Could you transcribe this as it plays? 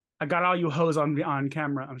I got all you hoes on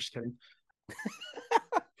camera. I'm just kidding.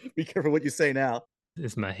 Be careful what you say now.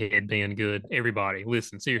 Is my headband good? Everybody,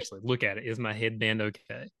 listen, seriously, look at it. Is my headband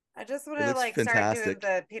okay? I just want It to looks like start doing fantastic.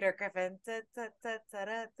 the Peter Griffin. When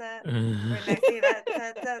I see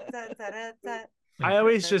that. I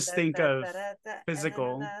always just think of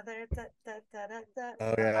physical.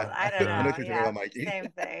 Oh yeah, I don't know. I know what you're talking Yeah, about, Mikey. same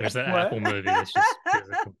thing. There's that What? Apple movie that's just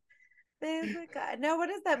physical. No, what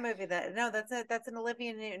is that movie? That's an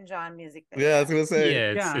Olivia Newton-John music video. Yeah, I was gonna say.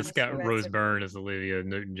 Yeah, Yeah. it's got That's Rose it. Byrne as Olivia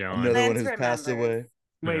Newton-John. Another one Lance has passed away.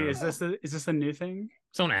 remembers. Wait, Yeah. is this a new thing?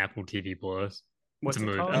 It's on Apple TV Plus. What's It's a it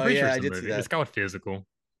movie. called? I'm pretty sure yeah, it's I a did see movie. that. It's called Physical.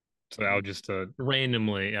 So I'll just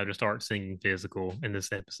randomly I'll just start singing Physical in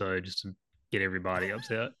this episode just to get everybody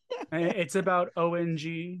upset. It's about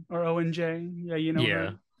ONG or ONJ. Yeah, you know. Yeah.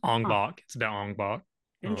 her. Ong Huh. Bak. It's about Ong Bak.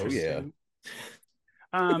 Interesting.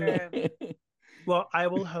 True. Well, I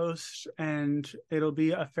will host, and it'll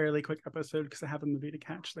be a fairly quick episode because I have a movie to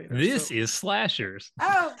catch later. This so- is Slashers.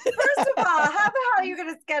 Oh, first of all, how the hell are you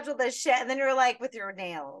going to schedule this shit? And then you're like with your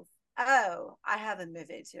nails. Oh, I have a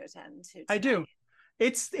movie to attend to. I do.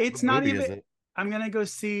 It's What not movie is even. it? I'm gonna go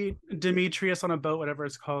see Demetrius on a boat, whatever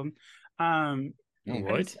it's called.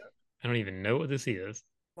 What? I don't even know what this is.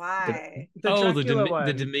 Why? The the Dracula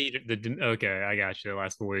one. Demeter. Okay, I got you. The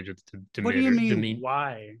last voyage of the Demeter. What do you mean? Demeter.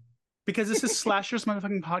 Why? Because this is Slashers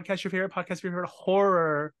motherfucking podcast, your favorite podcast, your favorite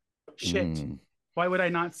horror shit. Mm. Why would I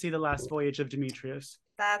not see the last voyage of Demetrius?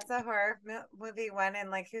 That's a horror movie one, and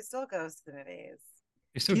like who still goes to the movies?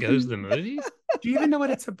 It still Do you goes to think- the movies? Do you even know what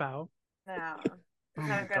it's about? No, Oh I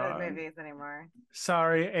my don't go to God. the movies anymore.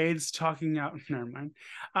 Sorry, AIDS talking out. Never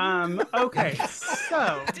mind. Okay,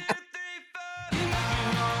 so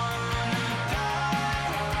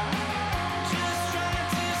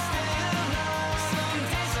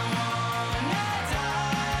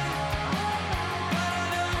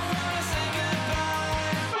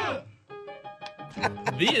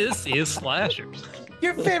This is Slashers.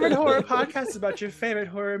 your favorite horror podcast is about your favorite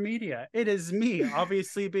horror media. It is me,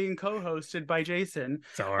 obviously being co-hosted by Jason.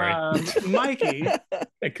 Sorry. Mikey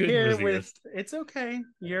I couldn't here resist. with. It's okay.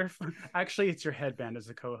 Actually, it's your headband as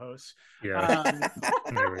a co-host. Yeah, Um,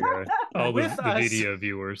 there we go. All the with us- video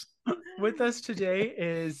viewers. with us today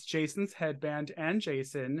is Jason's headband and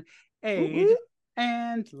Jason, Aid, Woo-hoo.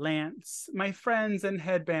 and Lance. My friends and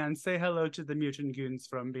headbands, say hello to the mutant goons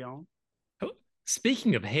from beyond.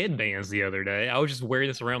 Speaking of headbands, the other day I was just wearing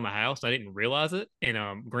this around the house. And I didn't realize it,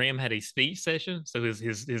 and Graham had a speech session, so his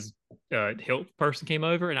health person came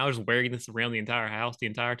over, and I was wearing this around the entire house the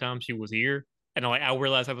entire time she was here. And I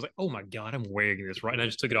realized I was like, oh my God, I'm wearing this right, and I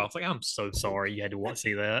just took it off. It's like, I'm so sorry you had to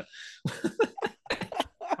see that.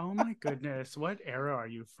 Oh my goodness, what era are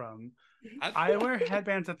you from? I wear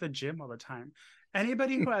headbands at the gym all the time.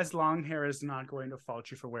 Anybody who has long hair is not going to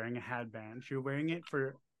fault you for wearing a headband. If you're wearing it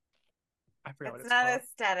for, I forget what It's it's not called.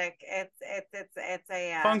 aesthetic. It's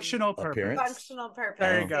a Functional purpose. Appearance? functional purpose.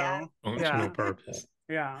 There you go. Yeah. Functional Yeah. purpose.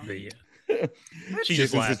 Yeah. But yeah, she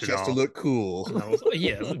just Jason's laughed it just to off. look cool. And I was like,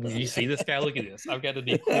 yeah, you see this guy? Look at this. I've got to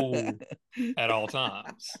be cool at all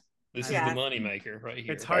times. This Yeah. is the moneymaker right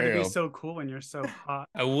here. It's hard to be Damn. so cool when you're so hot.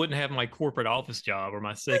 I wouldn't have my corporate office job or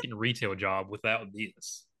my second retail job without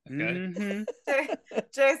this. Okay. Mhm.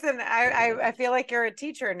 Jason, I feel like you're a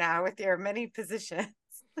teacher now with your many positions.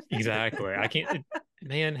 Exactly. I can't,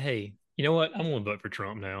 man. Hey, you know what? I'm going to vote for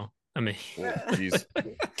Trump now. I mean, Oh, jeez.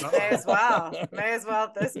 May as well. May as well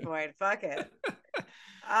at this point. Fuck it.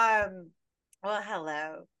 Well,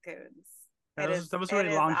 hello, goons. That It was, is- that was it really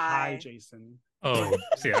is long I. high, Jason. oh,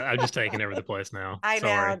 see, I'm just taking over the place now. I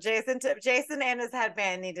Sorry. know Jason and his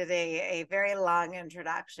headband needed a very long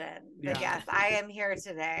introduction. But Yeah. yes, I am here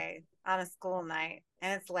today on a school night,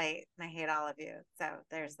 and it's late, and I hate all of you. So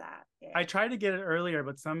there's that. Yeah. I tried to get it earlier,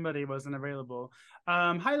 but somebody wasn't available.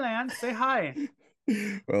 Hi, Lance. Say hi.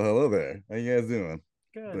 Well, hello there. How you guys doing?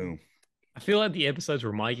 Good. Boom. I feel like the episodes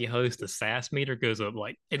where Mikey hosts, the SAS meter goes up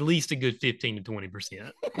like at least a good 15 to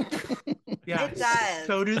 20%. Yeah, It does.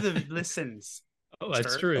 so do the listens. Oh,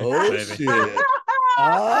 that's Sure. true. Oh baby. shit!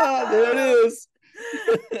 Ah, there it is.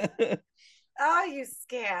 Oh, you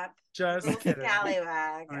scamp. Just Little kidding.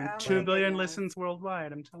 scallywag. I mean, Oh, 2 my billion goodness. listens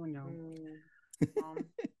worldwide. I'm telling you. Mm.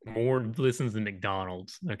 More listens than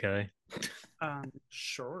McDonald's. Okay.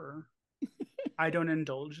 Sure. I don't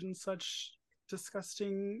indulge in such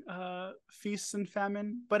disgusting feasts and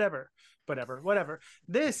famine. Whatever.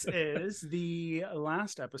 This is the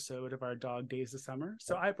last episode of our Dog Days of Summer.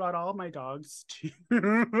 So I brought all my dogs to.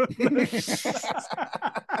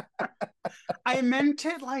 I meant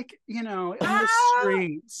it like, in the How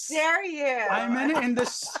streets. Dare you? I meant it in the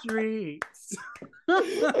streets. I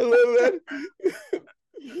love that.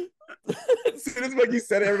 soon as Mikey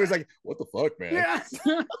said it, everybody's like, "What the fuck, man?" Yeah.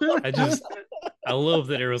 I love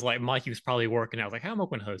that it was like Mikey was probably working. I was like, how am I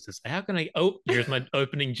going to host this? How can I? Oh, here's my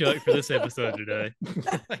opening joke for this episode today.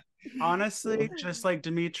 Honestly, just like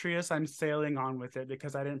Demetrius, I'm sailing on with it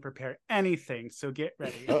because I didn't prepare anything. So get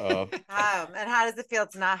ready. Uh-oh. And how does it feel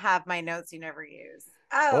to not have my notes you never use?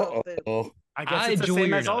 Oh, boo. Uh-oh. I guess I it's the enjoy same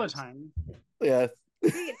your as all the notes. time. Yeah.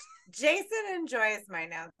 See, Jason enjoys my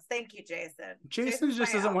notes. Thank you, Jason. Jason Jason's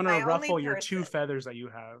just my- doesn't want my to only ruffle your two person. feathers that you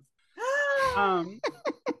have. Um,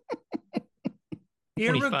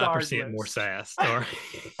 25% more irregardless, sass. All right.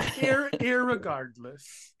 irregardless,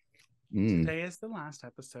 Mm. today is the last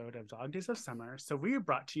episode of Dog Days of Summer, so we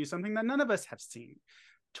brought to you something that none of us have seen.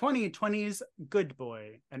 2020's Good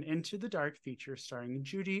Boy, an Into the Dark feature starring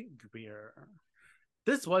Judy Greer.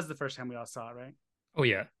 This was the first time we all saw it, right? Oh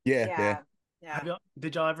yeah. Yeah.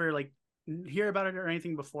 Did y'all ever like hear about it or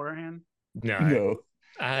anything beforehand? No. No.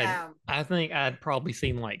 I think I'd probably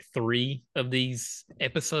seen like 3 of these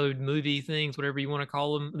episode movie things, whatever you want to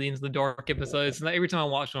call them, the Into the Dark episodes. And every time I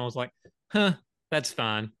watched them, I was like, huh, that's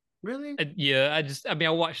fine. Really? I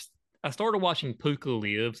started watching Puka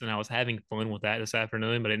Lives and I was having fun with that this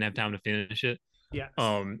afternoon, but I didn't have time to finish it. Yes.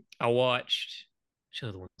 I watched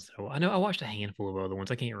other ones. I know I watched a handful of other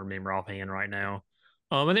ones. I can't remember offhand right now.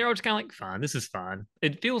 And they're all just kind of like, fine, this is fine.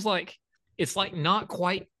 It feels like it's like not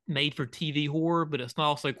quite made for TV horror, but it's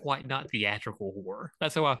also quite not theatrical horror.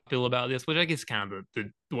 That's how I feel about this, which I guess kind of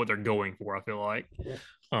the what they're going for, I feel like.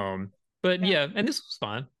 But yeah, and this was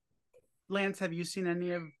fine. Lance, have you seen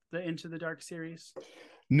any of the Into the Dark series?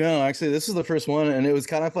 No, actually, this is the first one, and it was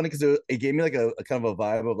kind of funny because it gave me like a kind of a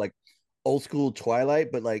vibe of like old school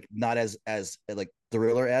Twilight, but like not as like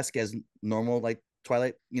thriller-esque as normal like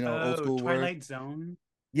Twilight, old school Twilight Zone.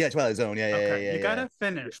 Yeah, Twilight Zone. Yeah. You gotta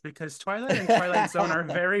finish because Twilight and Twilight Zone are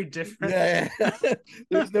very different. Yeah.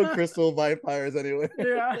 There's no crystal vampires anyway.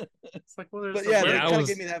 Yeah. It's like, well, there's But yeah, Yeah, it I kind of was-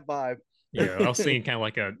 gave me that vibe. Yeah, I was thinking kind of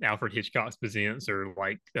like a Alfred Hitchcock's Presents or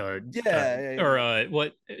like Yeah.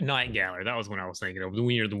 what Night Gallery. That was when I was thinking of the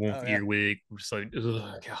one the one Oh, with yeah. the earwig. So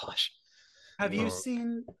oh gosh. Have you Oh.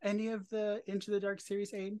 seen any of the Into the Dark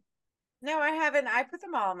series, Aid? No, I haven't. I put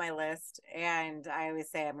them all on my list, and I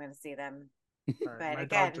always say I'm going to see them. Sorry, But my again,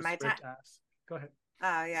 dog just my ripped ass. Go ahead.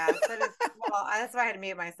 Oh yeah, so that's why I had to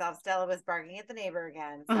mute myself. Stella was barking at the neighbor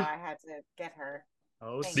again, so I had to get her.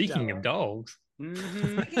 Oh, Thank Speaking you. of dogs,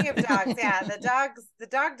 Mhm. Speaking of dogs, yeah, the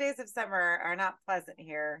dog days of summer are not pleasant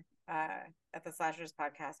here at the Slashers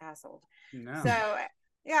Podcast household. No. So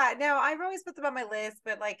yeah, no, I've always put them on my list,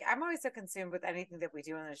 but like I'm always so consumed with anything that we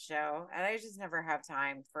do on the show, and I just never have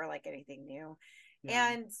time for like anything new.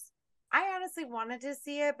 Yeah. And I honestly wanted to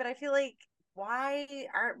see it, but I feel like why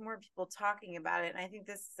aren't more people talking about it? And I think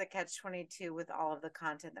this is a catch-22 with all of the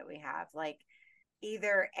content that we have. Like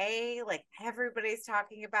either A, like everybody's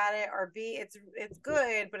talking about it, or B, it's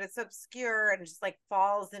good, but it's obscure and just like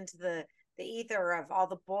falls into the ether of all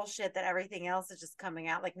the bullshit that everything else is just coming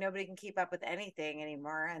out. Like nobody can keep up with anything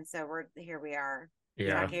anymore. And so here we are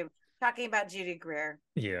yeah, talking about Judy Greer.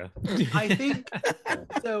 yeah. I think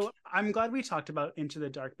so. I'm glad we talked about Into the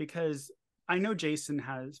Dark because I know Jason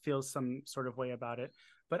feels some sort of way about it,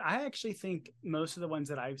 but I actually think most of the ones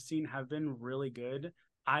that I've seen have been really good.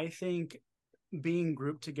 I think being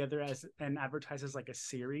grouped together as and advertised as like a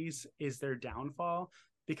series is their downfall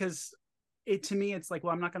because to me it's like,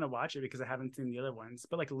 well, I'm not going to watch it because I haven't seen the other ones,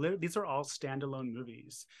 but like these are all standalone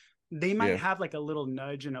movies. They might have like a little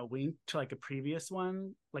nudge and a wink to like a previous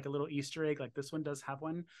one, like a little Easter egg, like this one does have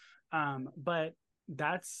one, but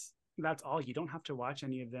that's all. You don't have to watch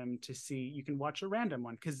any of them to see. You can watch a random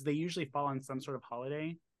one because they usually fall on some sort of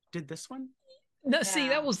holiday. Did this one? No, see,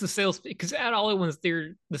 that was the sales because at all it was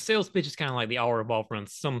the sales pitch is kind of like they all revolve around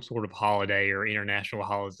some sort of holiday or international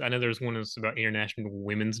holidays. I know there's one that's about International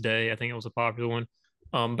Women's Day. I think it was a popular one.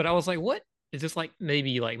 But I was like, what is this, like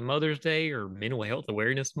maybe like Mother's Day or Mental Health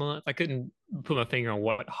Awareness Month? I couldn't put my finger on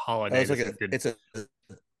what holiday. It's a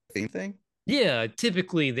theme thing. Yeah,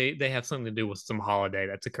 typically they have something to do with some holiday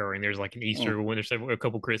that's occurring. There's like an Easter one, there's a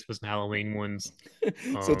couple Christmas and Halloween ones.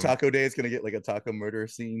 So Taco Day is gonna get like a taco murder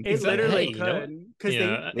scene. It literally Hey, you know could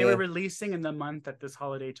because they were releasing in the month that this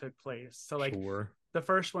holiday took place. So like the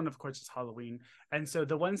first one, of course, is Halloween, and so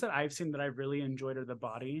the ones that I've seen that I really enjoyed are The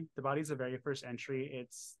Body. The Body's the very first entry.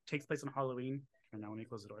 It takes place on Halloween. And now when he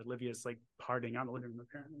closes the door, Olivia's like partying out in the living room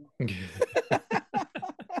apparently.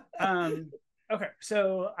 Okay,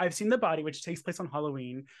 so I've seen The Body, which takes place on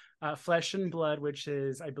Halloween, Flesh and Blood, which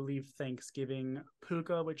is, I believe, Thanksgiving,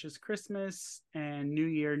 Puka, which is Christmas, and New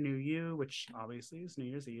Year, New You, which obviously is New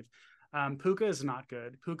Year's Eve. Puka is not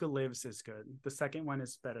good. Puka Lives is good. The second one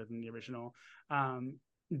is better than the original.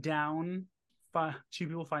 Down two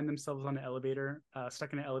people find themselves on an elevator,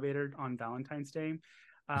 stuck in an elevator on Valentine's Day.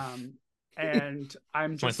 And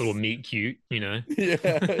I'm just nice little meet cute, Yeah,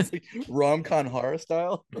 it's like rom-com horror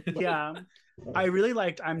style. yeah. I really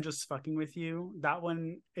liked I'm Just Fucking With You. That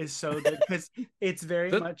one is so good because it's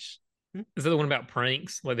very much. Is that the one about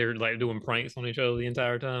pranks? Like they're like doing pranks on each other the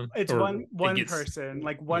entire time? It's Or one it gets- person.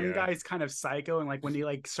 Like one Yeah. guy's kind of psycho, and like when he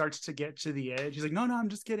like starts to get to the edge, he's like, no, I'm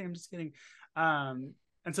just kidding, I'm just kidding.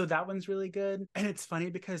 And so that one's really good. And it's funny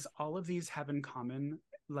because all of these have in common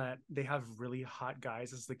that they have really hot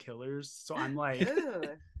guys as the killers. So I'm like, Ooh.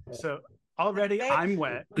 so already I'm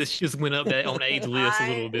wet. This just went up on A's list a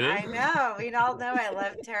little bit. I know. We all know I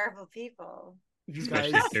love terrible people. You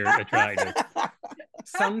Especially guys, if they're attractive.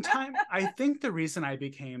 sometimes I think the reason I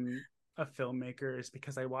became a filmmaker is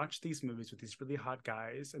because I watch these movies with these really hot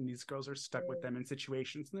guys and these girls are stuck with them in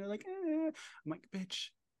situations and they're like, I'm like, bitch,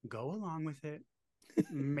 go along with it.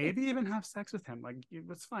 Maybe even have sex with him. Like,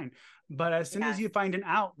 it's fine. But as soon as you find an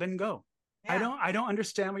out, then go. Yeah. I don't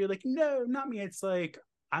understand why you're like, no, not me. It's like,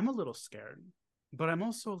 I'm a little scared, but I'm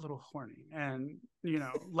also a little horny. And,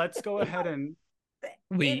 let's go ahead and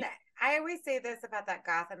I always say this about that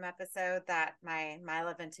Gotham episode that my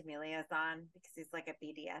Mila Ventimiglia is on because he's like a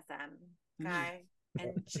BDSM guy,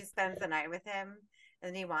 and she spends the night with him,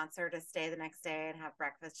 and he wants her to stay the next day and have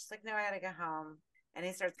breakfast. She's like, no, I gotta go home, and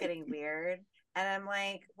he starts getting weird, and I'm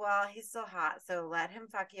like, well, he's still hot, so let him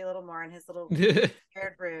fuck you a little more in his little weird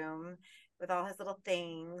room with all his little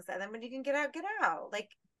things, and then when you can get out. Like,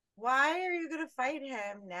 why are you gonna fight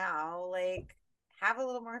him now? Like, have a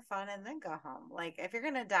little more fun and then go home. Like, if you're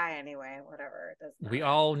gonna die anyway, whatever. It doesn't We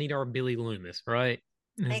matter. all need our Billy Loomis, right?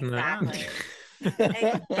 Isn't Exactly.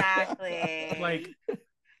 that- Exactly. like,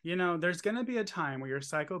 there's gonna be a time where your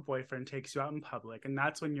psycho boyfriend takes you out in public, and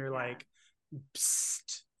that's when you're like,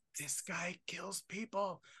 psst, this guy kills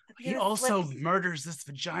people. He also murders this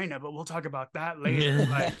vagina, but we'll talk about that later.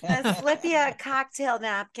 Like, slip you a cocktail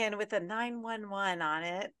napkin with a 911 on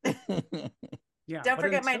it. yeah. Don't but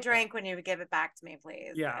forget my until- drink when you give it back to me,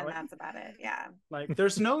 please. Yeah, And like- that's about it. Yeah. Like,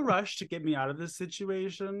 there's no rush to get me out of this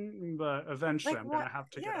situation, but eventually Like, I'm gonna have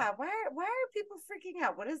to get yeah. out. Why are people freaking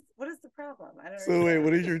out? What is the problem? I don't So wait, understand.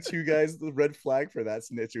 what is your two guys the red flag for that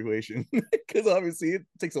situation? Because obviously it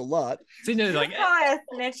takes a lot. See, no, like Call it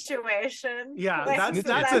a situation. Yeah, Like, that's snitches.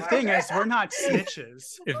 that's the thing is we're not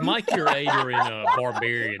snitches. if Mike or Aid were in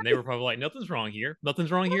Barbarian, they were probably like, nothing's wrong here.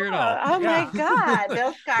 Nothing's wrong here at all. Oh Yeah. my God.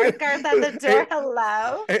 Bill Skarsgård's at the door.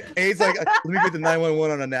 Hello. A's like, let me get the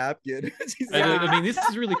 911 on a napkin. She's I like, mean, this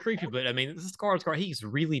is really creepy, but I mean, this is Skarsgård. He's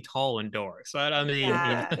really tall and dark. So I mean,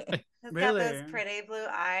 Yeah. He's got those Really? pretty blue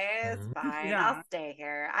eyes. Fine. Yeah. I'll stay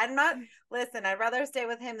here. I'd rather stay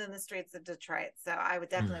with him than the streets of Detroit. So I would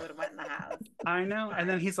definitely would have went in the house. I know. And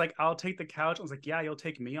then he's like, I'll take the couch. I was like, yeah, you'll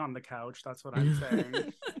take me on the couch. That's what I'm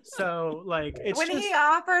saying. So, like, it's When just, he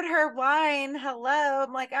offered her wine, hello,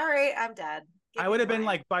 I'm like, all right, I'm dead. Give I me would have the been wine.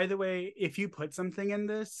 like, by the way, if you put something in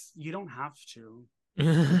this, you don't have to.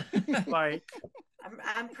 Like,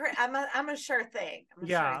 I'm a sure thing. I'm a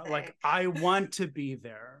yeah, sure thing. like, I want to be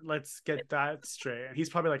there. Let's get that straight. And he's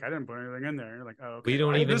probably like, I didn't put anything in there. You're like, oh, okay. we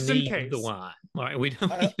don't well, even just in need case. the wine. Like, we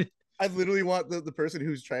don't. I literally want the person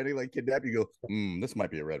who's trying to like kidnap you go, this might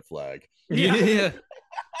be a red flag. Yeah.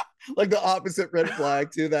 Like the opposite red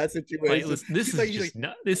flag to that Like, situation. listen, this He's is like- just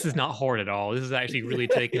not. This is not hard at all. This is actually really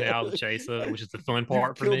taking it out of the chase of it, which is the fun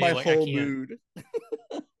part for killed me. my Like, I whole can't. mood.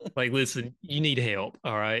 Like, listen, you need help.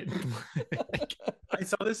 All right. I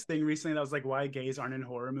saw this thing recently that was like why gays aren't in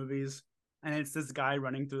horror movies. And it's this guy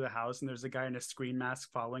running through the house, and there's a guy in a screen mask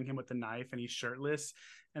following him with a knife, and he's shirtless.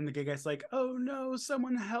 And the gay guy's like, oh no,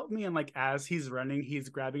 someone help me. And like as he's running, he's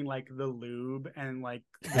grabbing like the lube and like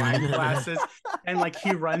wine glasses. And like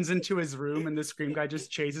he runs into his room, and the scream guy just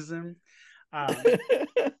chases him.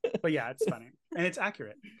 But yeah, it's funny. And it's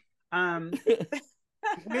accurate.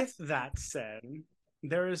 With that said,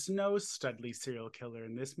 there is no Studley serial killer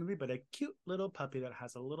in this movie, but a cute little puppy that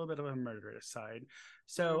has a little bit of a murderous side.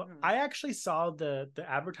 So I actually saw the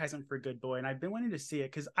advertisement for Good Boy, and I've been wanting to see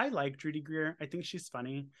it because I like Judy Greer. I think she's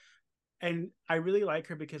funny. And I really like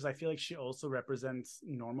her because I feel like she also represents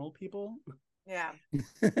normal people. Yeah.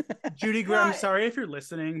 Judy Greer, I'm Right. sorry if you're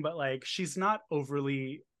listening, but like she's not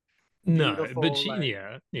overly No, beautiful, but she, like-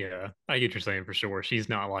 yeah, I get what you're saying for sure. She's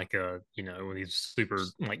not like a, one of these super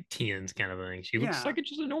like tens kind of thing. She looks Yeah. like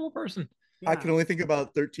just a normal person. I yeah. can only think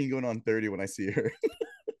about 13 going on 30 when I see her.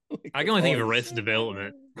 Like, I can only think of oh, Arrested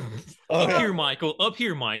Development. Oh, Up yeah. here, Michael. Up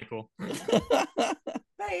here, Michael.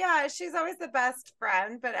 But yeah, she's always the best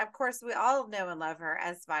friend. But of course, we all know and love her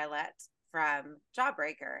as Violet from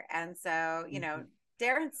Jawbreaker. And so,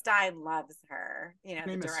 Darren Stein loves her, Her the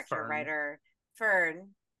name is director, Fern. writer. Fern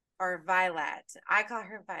or Violet. I call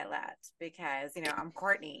her Violet because, you know, I'm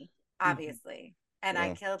Courtney, obviously. And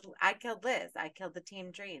Yeah. I killed Liz. I killed the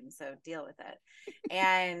team Dream, so deal with it.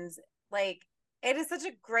 And like it is such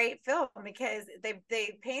a great film because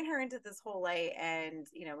they paint her into this whole light, and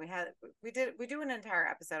you know we do an entire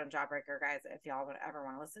episode on Jawbreaker, guys, if y'all would ever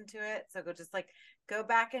want to listen to it. So go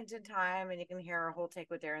back into time and you can hear our whole take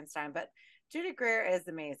with Darren Stein. But Judy Greer is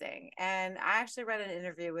amazing, and I actually read an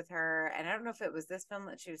interview with her, and I don't know if it was this film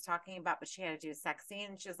that she was talking about, but she had to do a sex scene,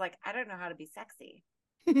 and she was like, I don't know how to be sexy.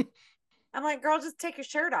 I'm like, girl, just take your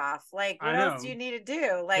shirt off. Like, what else do you need to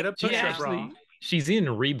do? Like, she's in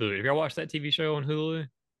Reboot. Have y'all watched that TV show on Hulu?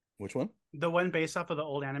 Which one? The one based off of the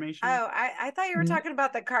old animation. Oh, I thought you were talking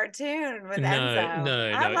about the cartoon with Enzo.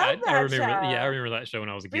 No. I love that I remember. show. Yeah, I remember that show when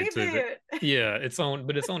I was a kid too. Yeah, it's on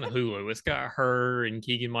Hulu. It's got her and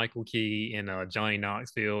Keegan Michael Key and Johnny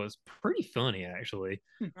Knoxville. It's pretty funny actually.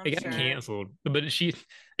 It got canceled, but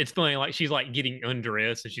it's funny. Like she's like getting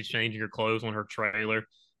undressed and she's changing her clothes on her trailer.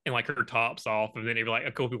 And like her top's off, and then maybe like a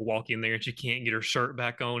couple people walk in there and she can't get her shirt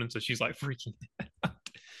back on, and so she's like freaking out.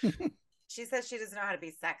 She says she doesn't know how to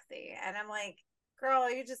be sexy, and I'm like, girl,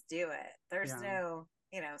 you just do it. There's no,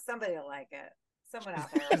 you know, somebody will like it. Someone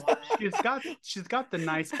out there will want it. She's got the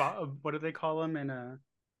nice what do they call them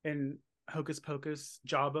in Hocus Pocus?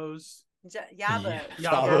 Jabos.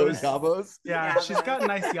 Yabos. Yeah, she's got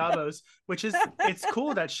nice yabos, which is it's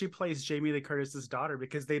cool that she plays Jamie Lee Curtis's daughter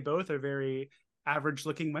because they both are very average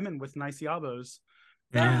looking women with nice yabos.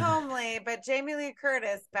 They're homely, but Jamie Lee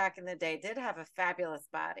Curtis back in the day did have a fabulous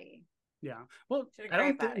body. Yeah. Well, I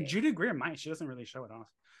don't think Judy Greer might. She doesn't really show it off.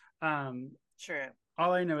 True.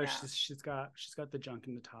 All I know is she's got the junk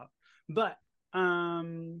in the top. But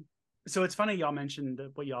so it's funny y'all mentioned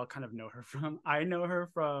what y'all kind of know her from. I know her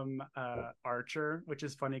from Archer, which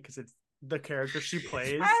is funny because it's the character she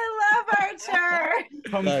plays. I love Archer.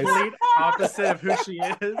 Complete opposite of who she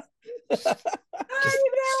is.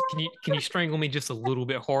 Can you strangle me just a little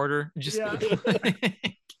bit harder?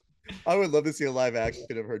 I would love to see a live action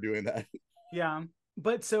of her doing that. Yeah.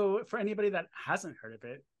 But so for anybody that hasn't heard of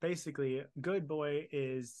it, basically Good Boy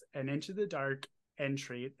is an Into the Dark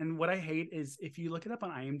entry. And what I hate is if you look it up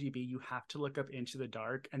on IMDb, you have to look up Into the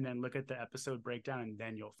Dark and then look at the episode breakdown and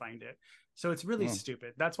then you'll find it. So it's really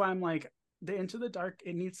stupid. That's why I'm like, the Into the Dark,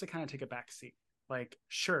 it needs to kind of take a back seat. Like,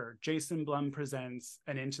 sure, Jason Blum presents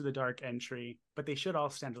an Into the Dark entry, but they should all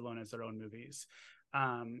stand alone as their own movies.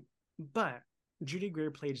 But Judy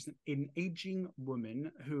Greer plays an aging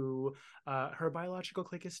woman who her biological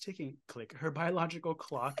clock is ticking. Her biological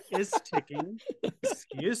clock is ticking.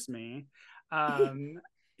 Excuse me.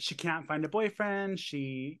 She can't find a boyfriend.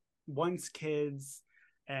 She wants kids,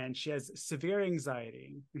 and she has severe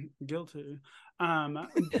anxiety. Guilty.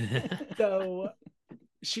 So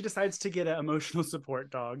she decides to get an emotional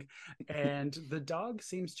support dog, and the dog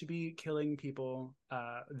seems to be killing people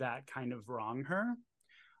that kind of wrong her.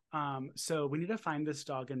 So we need to find this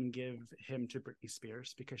dog and give him to Britney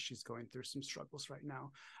Spears because she's going through some struggles right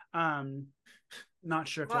now. Not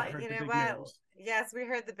sure if you heard the big news. Yes, we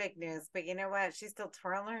heard the big news, but you know what? She's still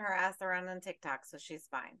twirling her ass around on TikTok, so she's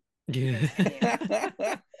fine.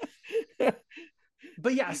 Yeah.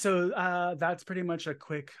 But yeah, so that's pretty much a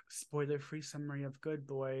quick spoiler-free summary of Good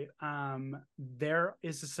Boy. There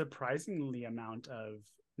is a surprisingly amount of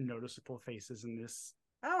noticeable faces in this.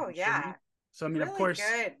 Oh yeah. So I mean, really of course,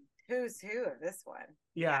 good. Who's who of this one?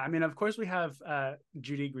 Yeah, I mean, of course, we have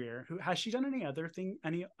Judy Greer. Who has she done any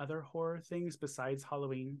other horror things besides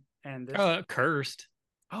Halloween and this? Cursed.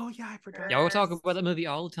 Oh yeah, I forgot. Y'all talk about that movie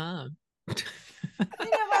all the time. You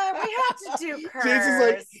know what? We have to do Cursed.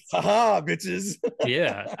 Jason's like, haha, bitches.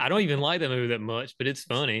 Yeah, I don't even like that movie that much, but it's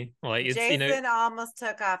funny. Like it's Jason almost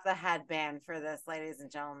took off the headband for this, ladies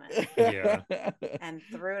and gentlemen. Yeah, and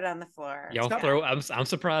threw it on the floor. Y'all throw. I'm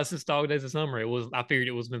surprised this Dog Days of Summer. I figured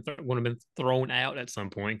it was would have been thrown out at some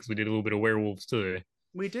point because we did a little bit of werewolves too.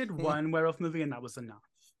 We did one werewolf movie, and that was enough.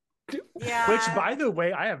 Yeah. Which, by the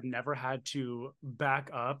way, I have never had to back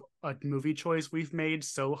up a movie choice we've made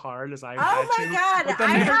so hard as I've had to. Oh my God.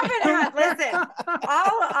 I haven't had, listen,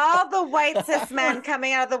 all the white cis men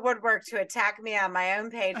coming out of the woodwork to attack me on my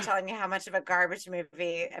own page, telling me how much of a garbage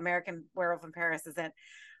movie American Werewolf in Paris is in.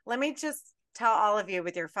 Let me just tell all of you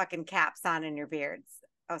with your fucking caps on and your beards.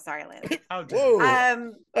 Oh, sorry, Lance. Whoa. I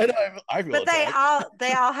know. I feel but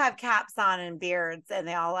they all have caps on and beards, and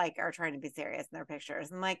they all like are trying to be serious in their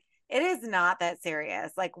pictures. I'm like, it is not that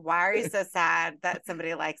serious. Like, why are you so sad that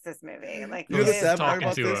somebody likes this movie? Like, you know the sad part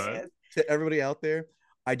about this to everybody out there?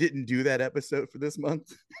 I didn't do that episode for this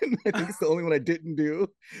month. And I think it's the only one I didn't do.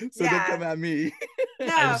 So don't come at me.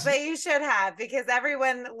 No, but you should have, because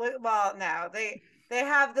everyone, well, no, they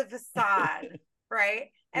have the facade, right?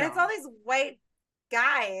 And it's all these white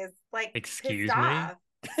guys, like, excuse pissed me. off.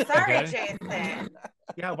 Sorry, Okay. Jason.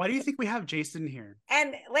 Yeah, why do you think we have Jason here?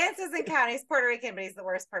 And Lance doesn't count. He's Puerto Rican, but he's the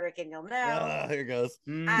worst Puerto Rican you'll know. Here goes.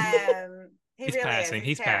 He He's really passing. is.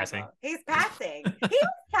 He's passing. He's passing. He was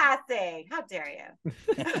passing. How dare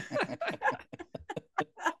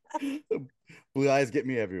you? Blue eyes get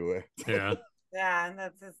me everywhere. Yeah. Yeah, and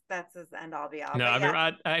that's his end all be all. No, But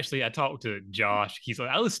I actually talked to Josh. He's like,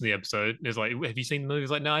 I listened to the episode. It's like, have you seen the movie? He's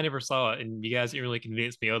like, no, I never saw it, and you guys didn't really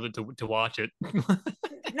convince me other to watch it. not even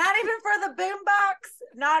for the boombox,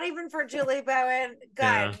 not even for Julie Bowen.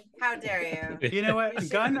 Gunn, how dare you? You know what?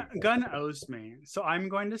 Gunn owes me. So I'm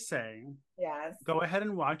going to say, Yes. go ahead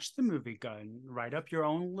and watch the movie, Gunn. Write up your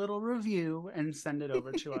own little review and send it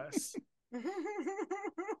over to us.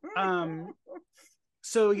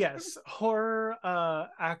 So yes, horror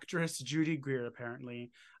actress Judy Greer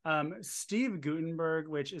apparently. Steve Guttenberg,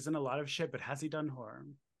 which isn't a lot of shit, but has he done horror?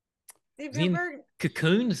 Steve Guttenberg.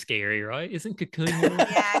 Cocoon's scary, right? Isn't Cocoon?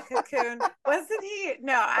 Yeah, Cocoon. Wasn't he?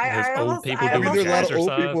 No, I old almost. people I doing There's a lot of old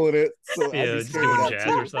jazzercise. people in it. So I'd Yeah, be just scared of doing that too.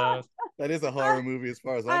 jazzercise. That is a horror movie as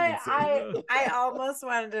far as I'm concerned. I almost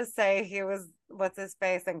wanted to say he was what's his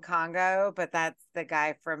face in Congo, but that's the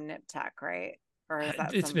guy from Nip Tuck, right? Or is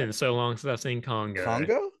that It's somebody? been so long since I've seen Congo.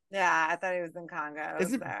 Congo? Yeah, I thought he was in Congo.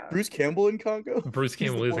 Isn't so. Bruce Campbell in Congo? Bruce He's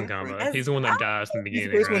Campbell the is in boyfriend. Congo. He's the one that dies in the He's the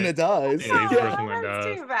beginning, first one right? that dies. Yeah, he's the first Oh, one that that's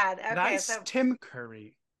dies. too bad. Okay, That's so Tim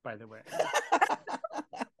Curry, by the way.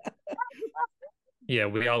 Yeah,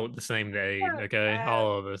 we all look the same age, okay?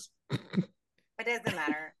 All of us. it doesn't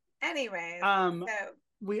matter. Anyways, Um, so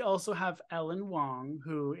We also have Ellen Wong,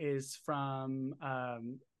 who is from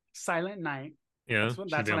Silent Night. Yeah, That's she's when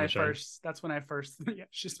been on I the show. first. That's when I first. Yeah,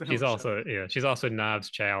 she's been. She's on the show. also she's also Knives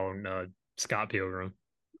Chow and Scott Pilgrim.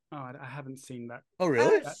 Oh, I haven't seen that. Oh,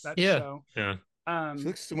 really? That Yeah. show. Yeah, She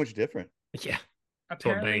looks so much different. yeah. That's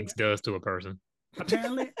what Apparently, Banks does to a person.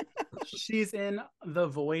 apparently, she's in The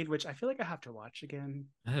Void, which I feel like I have to watch again.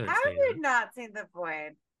 I haven't how have seen you it. not seen The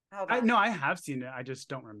Void? Hold on. No, I have seen it. I just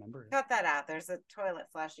don't remember it. Cut that out. There's a toilet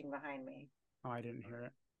flashing behind me. Oh, I didn't hear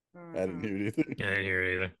it. I didn't hear it either. I didn't hear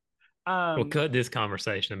it either. We'll Um, cut this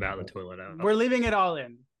conversation about the toilet out. we're leaving it all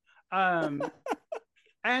in.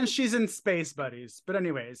 And she's in Space Buddies. But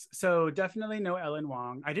anyways, so definitely no Ellen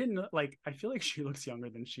Wong. I didn't like. I feel like she looks younger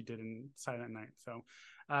than she did in Silent Night. So,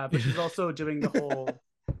 but she's also doing the whole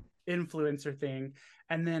influencer thing.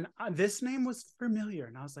 And then this name was familiar,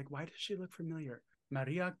 and I was like, why does she look familiar?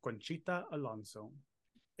 Maria Conchita Alonso,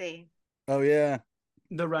 See, Oh, yeah.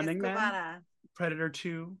 The Running Miss Man, Cubana, Predator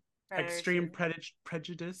 2, Predator Extreme 2,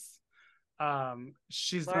 Prejudice.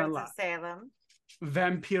 She's done a Lords of lot. Salem.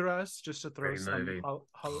 Vampiras, just to throw Great some movie.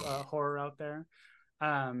 horror out there.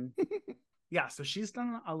 Yeah, so she's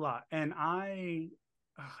done a lot, and I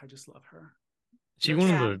just love her. She one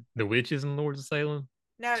Yeah. of the witches in Lords of Salem.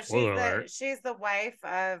 No, Spoiler alert. she's the wife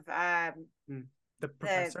of The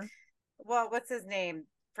professor. well, what's his name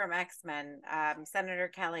from X-Men? Senator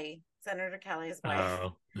Kelly. Senator Kelly's wife.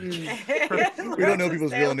 Oh, Mm. We don't know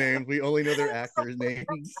people's real names. We only know their actors'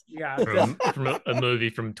 names. Yeah, from a movie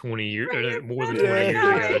from 20 years, more than From 20 years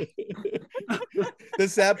Yeah. ago. The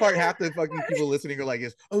sad part, half the fucking people listening are like,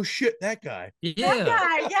 "Oh shit, that guy." That Yeah.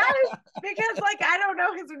 guy, yes, because like I don't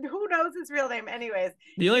know who knows his real name. Anyways,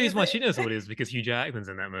 The only reason why He's she knows what it is because Hugh Jackman's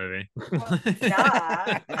in that movie.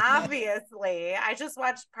 duh, obviously. I just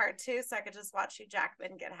watched part 2 so I could just watch Hugh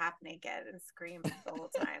Jackman get half naked and scream the whole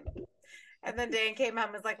time. And then Dan came home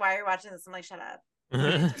and was like, "Why are you watching this?" I'm like, "Shut up.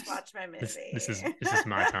 Just watch my movie." This is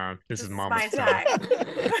my time. This is my Mama's time.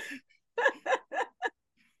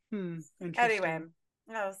 Interesting. Anyway,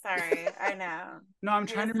 oh sorry, I know. No, I'm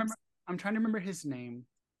trying to His- remember. I'm trying to remember his name.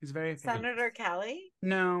 He's very famous. Senator Kelly,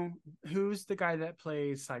 No, who's the guy that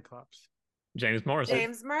plays Cyclops? James Morrison.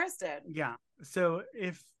 James Marsden. Yeah. So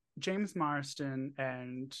if James Marston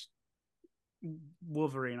and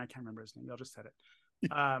Wolverine, I can't remember his name. Y'all just said it.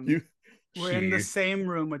 You- We're in the Hugh. same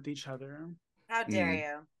room with each other. How dare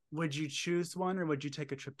you? Would you choose one, or would you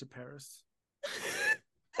take a trip to Paris,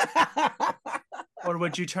 or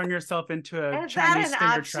would you turn yourself into a Is that Chinese an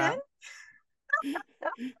finger option? trap?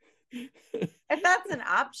 If that's an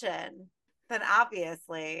option, then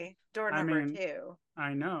obviously door I number mean, 2.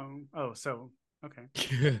 I know. Oh, so okay.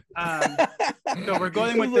 Yeah. So we're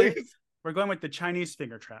going with the Chinese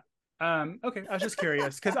finger trap. Okay, I was just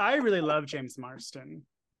curious because I really love James Marston.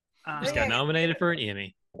 Just got nominated for an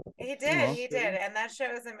Emmy. He Aw. did, and that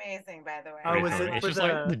show is amazing, by the way. Oh, Pretty was funny. it It's for just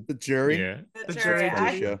like the The jury. yeah. The the jury. jury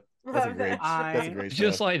Funny duty? show. That's a love great. that show. That's a great It's show.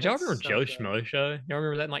 just like, do y'all It's remember so Joe good. Schmo show? Y'all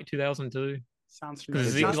remember that in like 2002? Sounds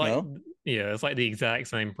Because familiar. Joe like, Schmo? yeah, it's like the exact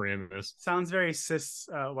same premise. Sounds very cis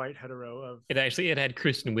white hetero of It had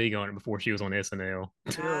Kristen Wiig on it before she was on SNL.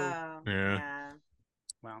 Oh, Yeah. yeah.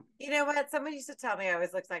 well. You know what? Someone used to tell me I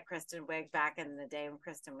always looked like Kristen Wiig back in the day when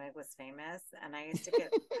Kristen Wiig was famous, and I used to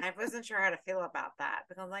get I wasn't sure how to feel about that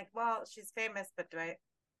because I'm like, well, she's famous, but do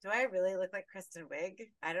I really look like Kristen Wiig?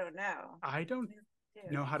 I don't know. I don't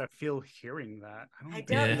know how to feel hearing that. I think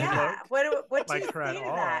don't. Yeah. Yeah. What do like you her at say to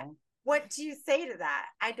that? all. What do you say to that?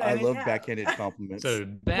 I don't I know. love backhanded compliments. So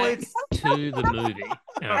back it's- to the movie.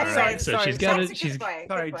 All right. sorry, So sorry. she's got That's it. a She's good point.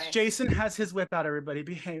 Sorry, Good point. Jason has his whip out. Everybody,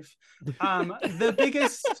 behave. The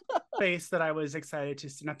biggest face that I was excited to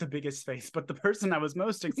see, not the biggest face, but the person I was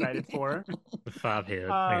most excited for the 5 head.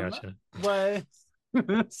 I gotcha.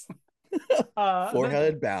 was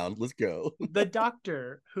Four-headed bound. Let's go. the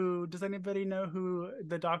doctor. Who does anybody know who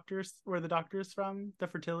the doctors were? The doctors from the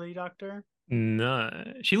fertility doctor. No,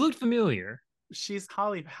 she looked familiar. She's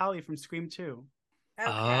Holly from Scream 2. Okay.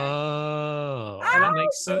 Oh, Oh, that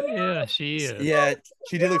makes sense. she Yeah, is. she is. Yeah,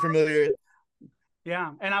 she did look familiar.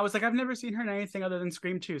 Yeah, and I was like, I've never seen her in anything other than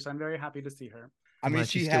Scream 2, so I'm very happy to see her. I mean, Glad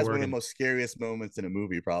she she's still has one of the working. most scariest moments in a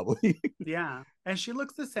movie, probably. Yeah, and she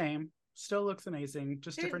looks the same. Still looks amazing,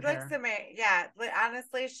 just She different looks hair. amazing. Yeah,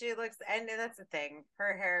 honestly, she looks, and that's the thing.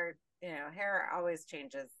 Her hair, hair always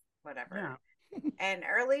changes. Whatever. Yeah. And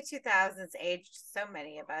early 2000s aged so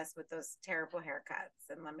many of us with those terrible haircuts.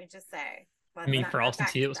 And let me just say, I mean, Frosty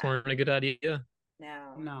Tips weren't a good idea.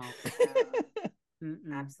 No,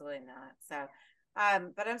 Mm-mm. absolutely not. So,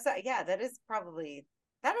 but I'm sorry. Yeah, that is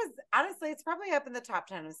honestly, it's probably up in the top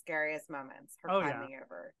 10 of scariest moments. Her climbing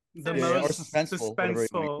over. The Yeah, or most suspenseful, whatever you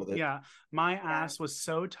wanna go with it. Yeah, my ass was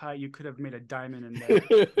so tight you could have made a diamond in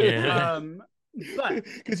there. Yeah. But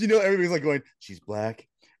because everybody's like going, she's black.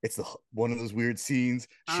 It's one of those weird scenes.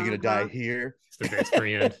 She's gonna die here. It's the best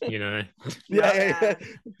friend, Yeah.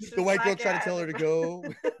 She's The white girl black, tried yeah. to tell her to go.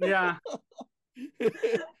 yeah.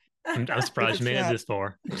 I'm surprised you made it this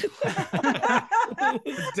far.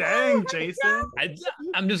 Dang, Jason.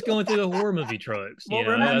 I'm just going through the horror movie tropes. Well,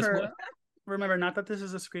 That's what- remember, not that this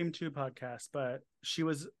is a Scream 2 podcast, but she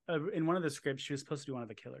was in one of the scripts. She was supposed to be one of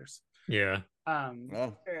the killers. yeah. Oh.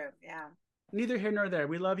 True. Yeah. Neither here nor there.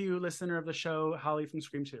 We love you, listener of the show, Holly from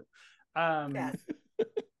Scream 2. Yes.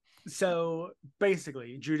 So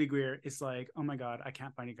basically, Judy Greer is like, oh my God, I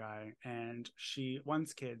can't find a guy. And she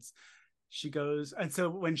wants kids. She goes, and so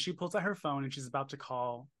when she pulls out her phone and she's about to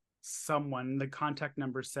call someone, the contact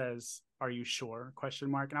number says, "Are you sure?" ?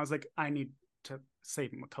 And I was like, I need to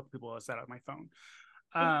save a couple people as that on my phone.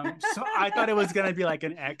 So I thought it was gonna be like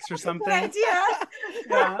an X or something. Good idea.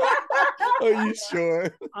 Yeah. Are you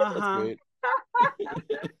sure? Uh-huh. That's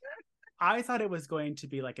great. I thought it was going to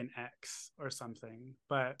be like an X or something,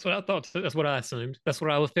 but That's what I thought. That's what I assumed. That's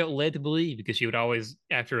what I felt led to believe because she would always,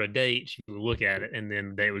 after a date, she would look at it and then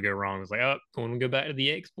the date would go wrong. It was like, oh, going to go back to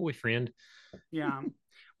the ex-boyfriend. yeah.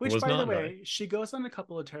 Which, Was by the not way, she goes on a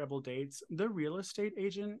couple of terrible dates. The real estate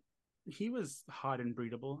agent, he was hot and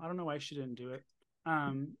breedable. I don't know why she didn't do it.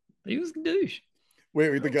 He was a douche.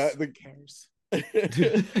 Wait, the guy, Who cares?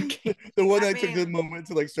 the one I that took the mean- moment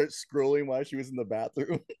to start scrolling while she was in the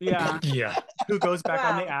bathroom. Yeah. Yeah. Who goes back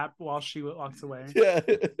on the Wow. app while she walks away. Yeah.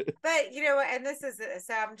 But and this is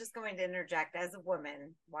so I'm just going to interject as a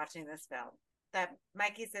woman watching this film that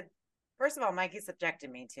Mikey said. First of all, Mikey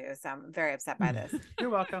subjected me to, so I'm very upset by this. You're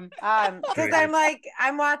welcome. Because Very I'm like,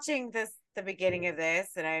 I'm watching the beginning of this,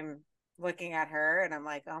 and I'm looking at her, and I'm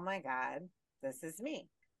like, oh my God, this is me.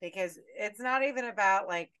 Because it's not even about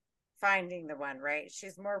like finding the one, right?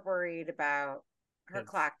 She's more worried about her Yes.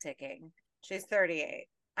 clock ticking. She's 38.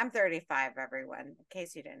 I'm 35, everyone, in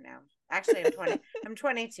case you didn't know. Actually, I'm 20. I'm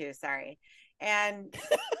 22, sorry. And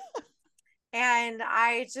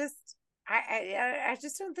I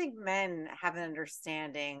just don't think men have an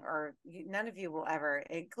understanding, or none of you will ever,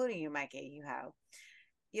 including you, Mikey,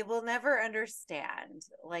 you will never understand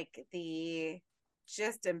like the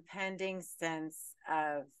just impending sense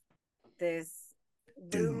of this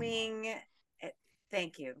looming.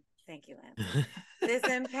 Thank you, Lance. This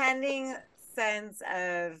impending sense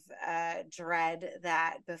of dread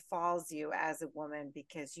that befalls you as a woman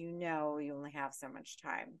because you only have so much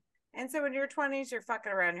time. And so in your 20s, you're fucking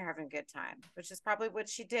around, you're having a good time, which is probably what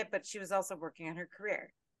she did, but she was also working on her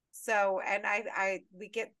career. So, and we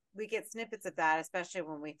get snippets of that, especially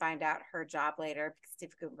when we find out her job later, because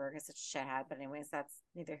Steve Gutenberg is such a shithead. But anyways, that's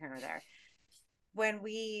neither here nor there. When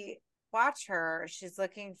we watch her. She's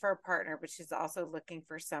looking for a partner, but she's also looking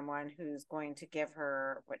for someone who's going to give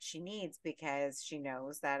her what she needs because she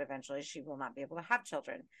knows that eventually she will not be able to have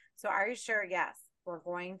children. So are you sure? Yes, we're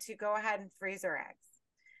going to go ahead and freeze her eggs.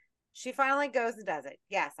 She finally goes and does it.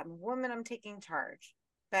 Yes, I'm a woman, I'm taking charge.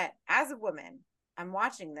 But as a woman, I'm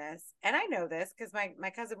watching this, and I know this because my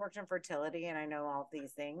cousin worked in fertility, and I know all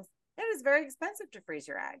these things. It is very expensive to freeze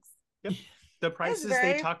your eggs. Yep. The prices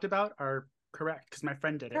they talked about are correct because my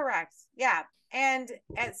friend did it. Correct. Yeah. And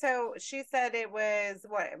so she said it was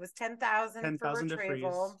what? It was 10,000 for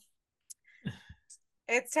retrieval.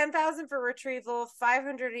 It's 10,000 for retrieval,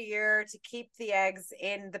 500 a year to keep the eggs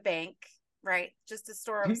in the bank, right? Just to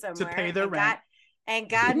store them somewhere. To pay their rent. And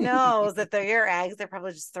God knows that they're your eggs. They're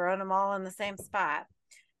probably just throwing them all in the same spot.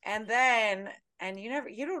 And then, and you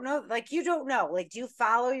don't know, you don't know, do you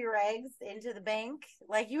follow your eggs into the bank?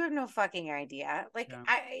 You have no fucking idea.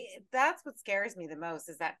 That's what scares me the most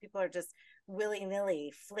is that people are just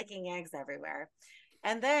willy-nilly flicking eggs everywhere.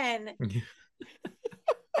 And then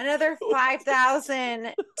another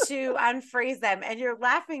 5,000 to unfreeze them. And you're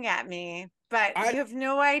laughing at me, but you have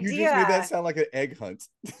no idea. You just made that sound like an egg hunt.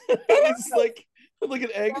 It's like an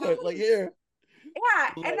egg hunt. Here.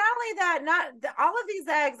 Yeah, and not only that, all of these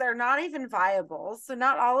eggs are not even viable, so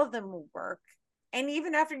not all of them will work. And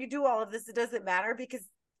even after you do all of this, it doesn't matter because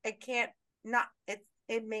it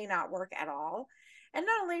may not work at all. And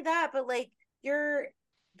not only that, but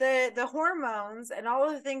the hormones and all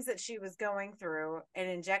of the things that she was going through and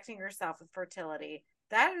injecting herself with fertility,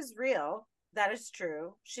 that is real. That is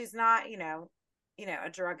true. She's not, a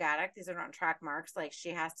drug addict. These are not track marks. She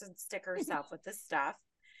has to stick herself with this stuff.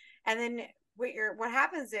 And then what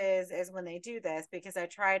happens is when they do this, because I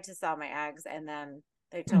tried to sell my eggs and then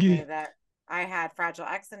they told me that I had Fragile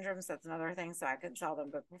X syndrome, so that's another thing, so I couldn't sell them.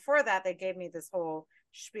 But before that, they gave me this whole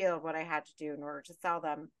spiel of what I had to do in order to sell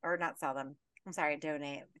them, or not sell them. I'm sorry,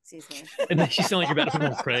 donate. Excuse me. And then she sounded like you're about to put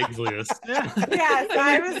on Craigslist. Yes,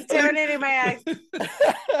 I was donating my eggs.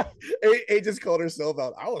 A just called herself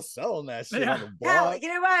out. I was selling that shit on the block. Hell, you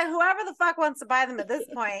know what? Whoever the fuck wants to buy them at this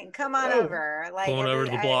point, come on over. Pulling over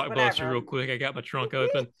to the Blockbuster real quick. I got my trunk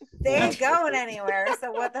open. They ain't going anywhere.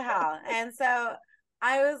 So what the hell? And so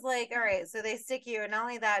I was like, all right, so they stick you, and not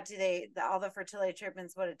only that, all the fertility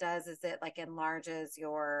treatments, what it does is it enlarges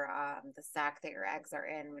your the sac that your eggs are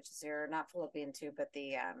in, which is your not fallopian tube, but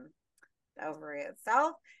the ovary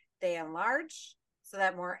itself. They enlarge so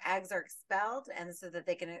that more eggs are expelled and so that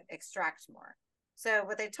they can extract more. So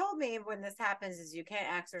what they told me when this happens is you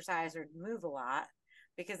can't exercise or move a lot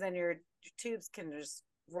because then your tubes can just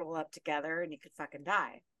roll up together and you could fucking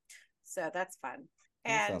die. So that's fun.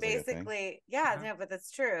 And basically, no, but that's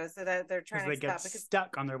true. So that they're trying to get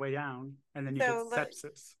stuck on their way down, and then you get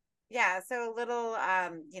sepsis. Yeah, so a little,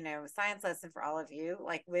 science lesson for all of you.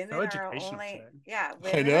 Women are only,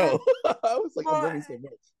 I know. I was I'm learning so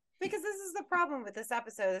much. Because this is the problem with this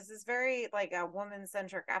episode. This is very a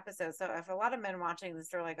woman-centric episode. So if a lot of men watching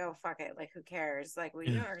this are like, "Oh fuck it," who cares? What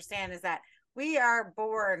you don't understand is that we are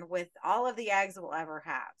born with all of the eggs we'll ever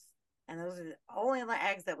have, and those are the only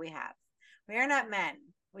eggs that we have. We are not men.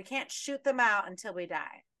 We can't shoot them out until we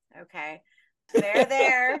die. Okay. They're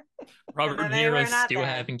there. Robert De Niro's still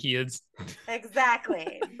having kids.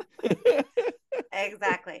 Exactly.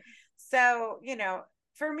 Exactly. So,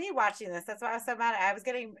 for me watching this, that's why I was so mad. I was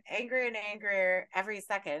getting angrier and angrier every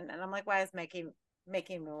second. And I'm like, why is making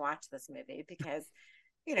me watch this movie? Because,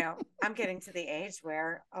 I'm getting to the age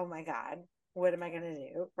where, oh my God, what am I going to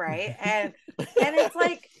do? Right. And it's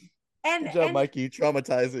good job, Mikey,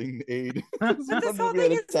 traumatizing Aid. This whole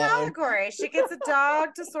thing is an allegory. She gets a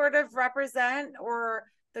dog to sort of represent or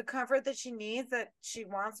the comfort that she needs, that she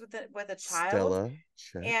wants with a child. Stella,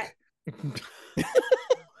 check. And...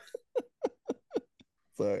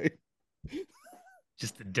 Sorry.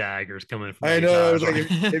 Just the daggers coming from I know. I was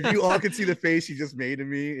if you all could see the face she just made of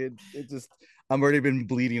me, it just, I'm already been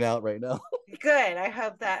bleeding out right now. Good. I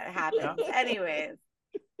hope that happens. Yeah. Anyways,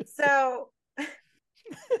 so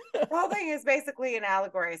the whole thing is basically an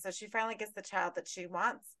allegory. So she finally gets the child that she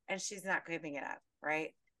wants and she's not giving it up, right?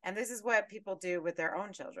 And this is what people do with their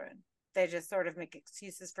own children. They just sort of make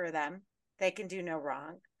excuses for them. They can do no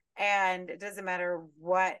wrong. And it doesn't matter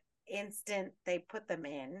what instant they put them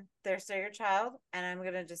in. They're still your child and I'm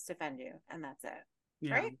going to just defend you. And that's it.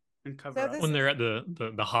 Yeah. Right? And cover up. When they're at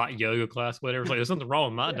the hot yoga class, whatever, it's there's something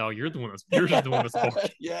wrong with my dog. You're the one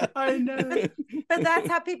that's yeah, I know. But that's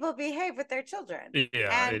how people behave with their children.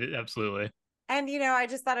 Yeah, absolutely. And I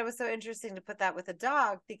just thought it was so interesting to put that with a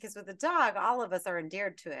dog, because with a dog, all of us are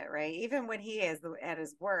endeared to it, right? Even when he is at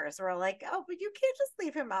his worst, we're like, oh, but you can't just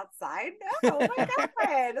leave him outside. No, oh my God.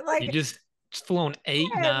 She's flown 8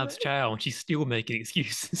 Yeah. knives chow, and she's still making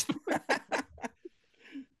excuses.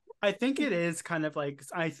 I think it is kind of like,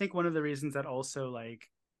 I think one of the reasons that also like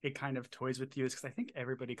it kind of toys with you is because I think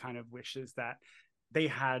everybody kind of wishes that they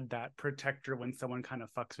had that protector when someone kind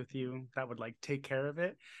of fucks with you that would like take care of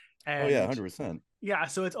it. And Oh yeah, 100%. yeah,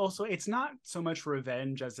 so it's not so much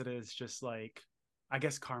revenge as it is just like, I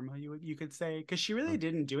guess, karma, you could say, because she really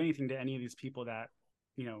didn't do anything to any of these people that,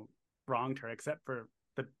 you know, wronged her, except for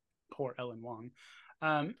the poor Ellen Wong.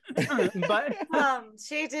 But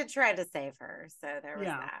she did try to save her, so there was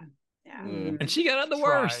yeah. that. Yeah. And she got out the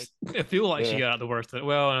worst. I feel like she got out the worst.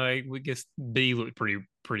 Well, we guess B looked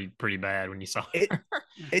pretty bad when you saw her.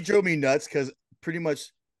 It drove me nuts because pretty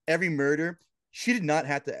much every murder, she did not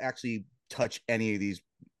have to actually touch any of these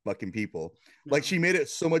fucking people. Like, she made it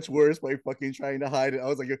so much worse by fucking trying to hide it. I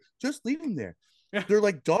was like, just leave them there. They're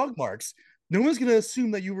like dog marks. No one's gonna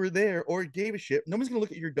assume that you were there or gave a shit. No one's gonna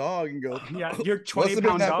look at your dog and go, yeah, your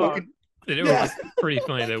 20-pound dog. Fucking... It was pretty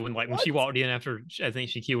funny though when she walked in after I think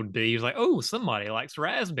she killed B. She was like, "Oh, somebody likes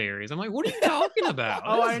raspberries." I'm like, "What are you talking about?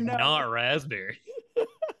 Oh, This I is know. not raspberry."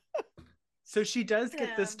 So she does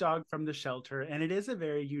get this dog from the shelter, and it is a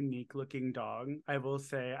very unique looking dog. I will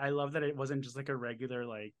say, I love that it wasn't just like a regular,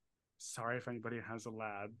 like, sorry if anybody has a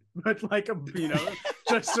lab, but like a, you know,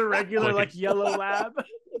 just a regular like yellow lab.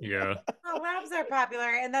 Yeah. Well, labs are popular,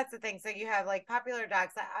 and that's the thing. So you have like popular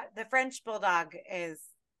dogs. The French Bulldog is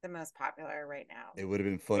the most popular right now. It would have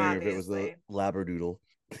been funnier if it was the Labradoodle.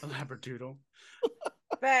 A Labradoodle.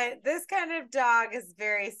 But this kind of dog is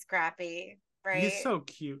very scrappy, right? He's so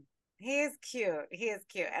cute. He is cute. He is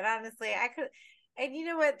cute. And honestly, I could, and you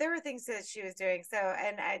know what? There were things that she was doing. So,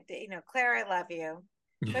 and I, you know, Claire, I love you.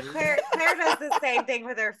 But Claire does the same thing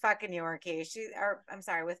with her fucking Yorkie. I'm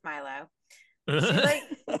sorry, with Milo.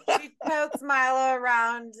 She totes Milo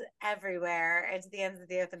around everywhere and to the ends of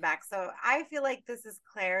the earth and back. So I feel like this is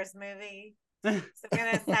Claire's movie. So I'm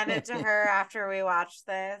gonna send it to her after we watch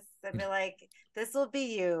this and be like, "This will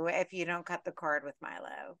be you if you don't cut the cord with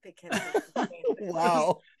Milo." Because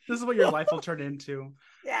wow, this is what your life will turn into.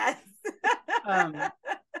 Yes.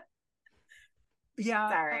 Yeah.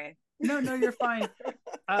 Sorry. No, you're fine.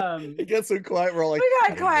 It gets so quiet. We're all like, we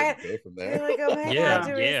got quiet. Go from there. We're like, oh my god,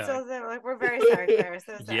 do we still do? Like, we're very sorry, Claire.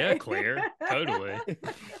 So sorry. Yeah, Claire, totally.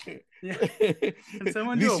 Yeah. Can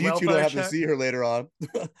someone At do least a you two don't have check? to see her later on.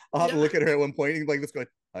 I'll have to look at her at one point and be like, "This going,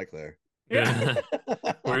 hi, Claire." Yeah.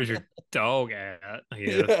 Where's your dog at?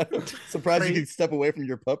 Yeah. Surprised you can step away from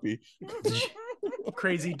your puppy.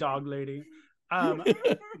 Crazy dog lady.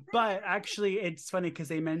 But actually it's funny because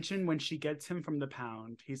they mentioned when she gets him from the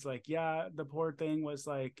pound, he's like, yeah, the poor thing was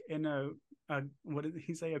like in a what did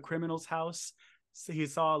he say, a criminal's house. So he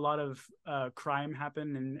saw a lot of crime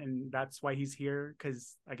happen and that's why he's here,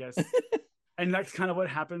 because I guess and that's kind of what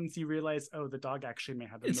happens. You realize, oh, the dog actually may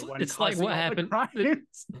have been the one. It's like what happened.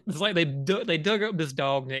 It's like they dug up this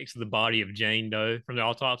dog next to the body of Jane Doe from the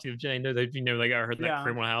autopsy of Jane Doe. They got her in that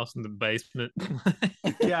criminal house in the basement.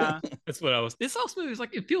 Yeah, that's what I was. This also is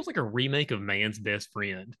like, it feels like a remake of Man's Best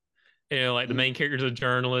Friend. You know, like the main character's a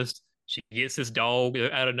journalist. She gets this dog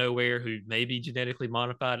out of nowhere who may be genetically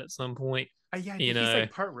modified at some point. Yeah, he's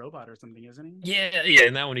like part robot or something, isn't he? Yeah.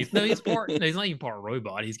 And that one, he's not even part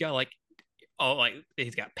robot. He's got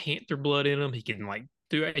he's got panther blood in him. He can like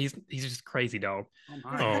do it. He's just a crazy dog. Oh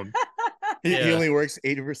my. He only works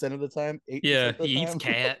 80% of the time. He eats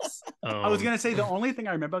cats. I was gonna say the only thing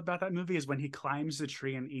I remember about that movie is when he climbs the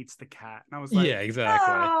tree and eats the cat, and I was like, yeah,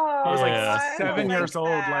 exactly. I was like 7 years old.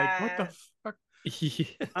 Like, what the fuck?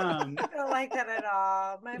 Yeah. I don't like that at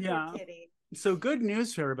all. My poor kitty. So good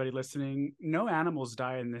news for everybody listening. No animals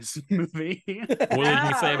die in this movie. What did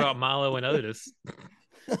you say about Milo and Otis?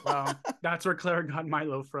 Well, that's where Claire got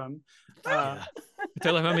Milo from.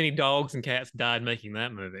 Tell her how many dogs and cats died making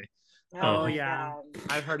that movie. Oh yeah,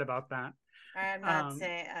 I've heard about that. I'm not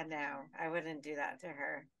saying no. I wouldn't do that to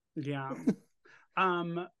her. Yeah.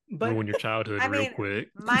 But ruin your childhood real quick.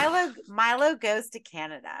 Milo goes to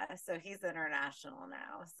Canada, so he's international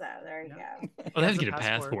now. So there you go. Oh, they have to get a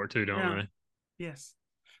passport too, don't they? Yes.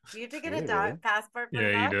 Do you have to get a dog passport?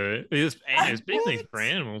 Yeah, you do. It's big thing for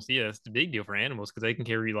animals. Yeah, it's a big deal for animals because they can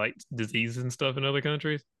carry like diseases and stuff in other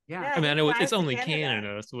countries. Yeah, I mean, I know it's only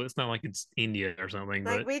Canada, so it's not like it's India or something.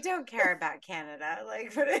 Like, but we don't care about Canada.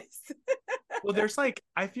 Like, what is? Well, there's like,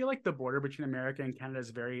 I feel like the border between America and Canada is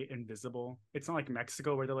very invisible. It's not like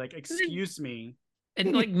Mexico where they're like, excuse me.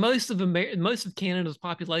 And like most of Canada's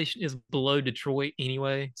population is below Detroit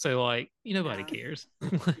anyway, so like nobody cares.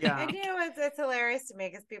 Yeah, and it's hilarious to me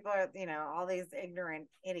because people are all these ignorant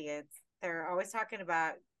idiots. They're always talking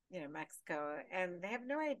about Mexico, and they have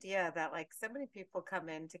no idea that like so many people come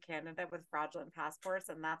into Canada with fraudulent passports,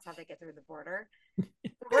 and that's how they get through the border.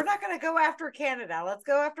 We're not going to go after Canada. Let's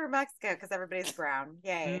go after Mexico because everybody's brown.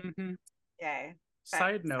 Yay. Mhm. Yay.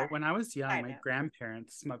 Side note, sorry. when I was young, Side my note.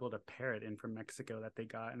 grandparents smuggled a parrot in from Mexico that they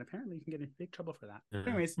got, and apparently you can get in big trouble for that. Yeah.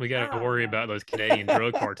 Anyways, We got to Oh, worry no. about those Canadian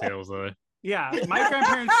drug cartels, though. yeah, my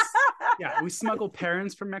grandparents, yeah, we smuggle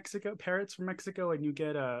parrots from Mexico, and you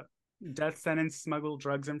get a death sentence, smuggle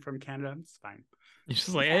drugs in from Canada. It's fine. It's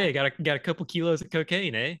just like, Yeah. hey, got a couple kilos of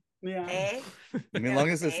cocaine, eh? Yeah, Eh? I mean, as long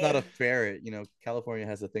as it's not a ferret, California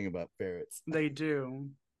has a thing about ferrets. they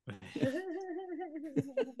do.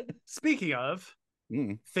 Speaking of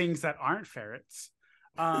Mm. things that aren't ferrets,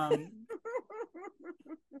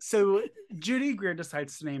 so Judy Greer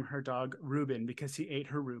decides to name her dog Reuben because he ate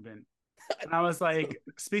her Reuben. And I was like,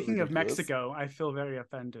 speaking of ridiculous. Mexico, I feel very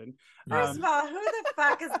offended. First of all, who the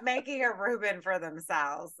fuck is making a Reuben for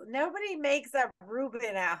themselves? Nobody makes a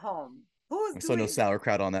Reuben at home. Who's I saw doing no that?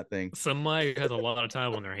 sauerkraut on that thing. Somebody who has a lot of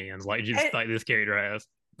time on their hands, like And- like this character has.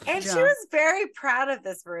 And she Yeah. was very proud of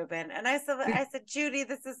this Reuben. And I said, Judy,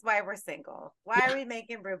 this is why we're single. Why are we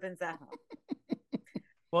making Reubens at home?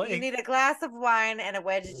 Well, You need a glass of wine and a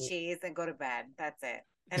wedge of cheese and go to bed. That's it.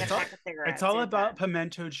 And a It's all- pack of cigarettes. it's all You're about done.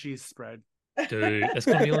 pimento cheese spread. Dude, it's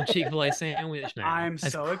gonna be on Chick-fil-A sandwich now. I'm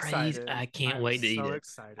That's so crazy. excited. I can't I'm wait to eat so it.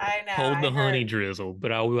 excited. I know. Hold I the honey heard. drizzle,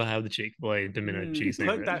 but I will have the Chick-fil-A pimento cheese Put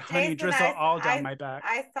sandwich. that honey Jason, drizzle all down I- my back.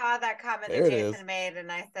 I saw that comment There that it is. Jason made,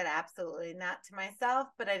 and I said, absolutely not to myself,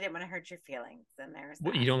 but I didn't want to hurt your feelings. And there's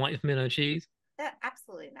What, that. you don't like pimento cheese,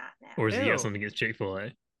 Absolutely not now. or is he Ew. got something against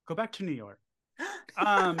Chick-fil-A? Go back to New York.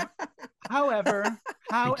 However,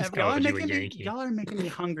 called you a Yankee. y'all are making me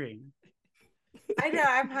hungry. I know,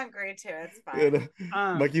 I'm hungry too. It's Yeah,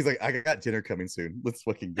 fine. Mikey's like, I got dinner coming soon. Let's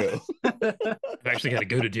fucking go. I've actually got to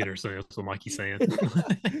go to dinner soon. That's what Mikey's saying.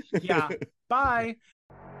 Yeah. Bye.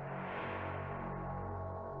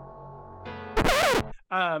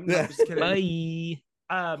 No, Yeah. just kidding. Bye.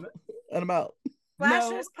 Um, And I'm out.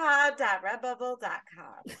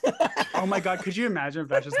 Slasherspod.redbubble.com. oh my god, could you imagine if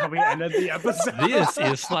that's just how we ended the episode? This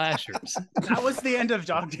is Slashers. That was the end of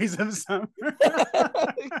Dog Days of Summer.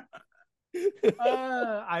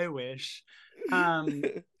 I wish.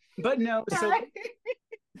 But no, so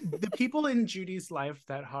the people in Judy's life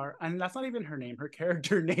that are, and that's not even her name, her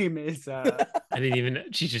character name is I didn't even.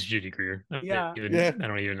 She's just Judy Greer. Yeah. Yeah. I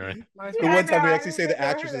don't even know. The Yeah, one time no, we I actually say the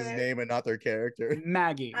remember actress's that. name and not their character.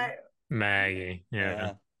 Maggie. Maggie.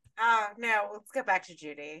 Yeah. Oh, no, let's go back to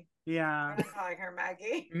Judy. Yeah. I'm calling her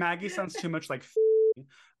Maggie. Maggie sounds too much like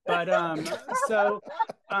but so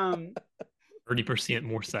 30%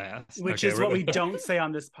 more sass. which Okay, is what we're- we don't say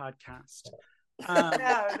on this podcast.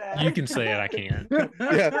 No. You can say it. I can't.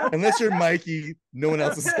 Yeah, unless you're Mikey, no one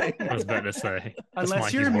else is saying I was about to say. That's Unless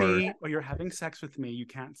Mikey's you're word. me or you're having sex with me, you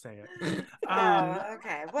can't say it. Oh,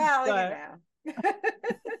 okay. Well, but- you know.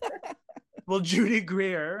 Well, Judy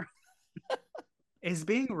Greer is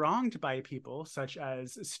being wronged by people such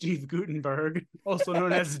as Steve Gutenberg, also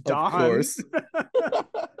known as Don. Of course.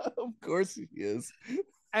 Of course he is.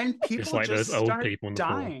 And people like just those old start people in the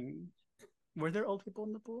pool. dying. Were there old people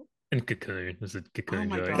in the pool? And Cocoon. There's a Oh Cocoon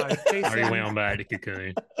my joke. god, I already Jason, went on back to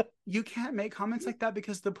Cocoon. you can't make comments like that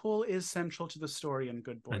because the pool is central to the story in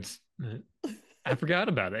Good Boys. I forgot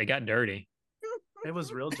about it. It got dirty. It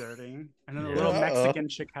was real dirty. And then the Yeah. little Uh-oh. Mexican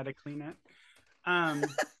chick had to clean it.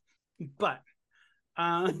 But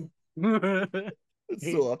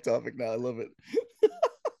It's so off topic now. I love it.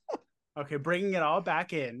 okay, bringing it all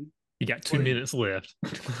back in. You got 2 Wait. minutes left.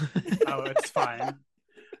 Oh, it's fine.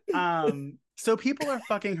 So people are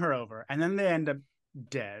fucking her over, and then they end up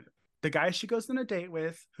dead. The guy she goes on a date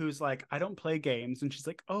with, who's like, I don't play games, and she's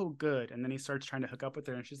like, oh, good. And then he starts trying to hook up with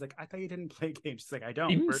her, and she's like, I thought you didn't play games. She's like, I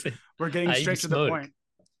don't. Even We're, say- we're getting I straight to the smoke. point.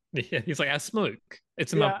 Yeah, he's like, I smoke.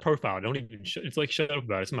 It's in Yeah. my profile. Don't even. It's like, shut up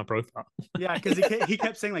about it. It's in my profile. Yeah, because he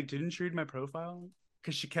kept saying like, didn't you read my profile?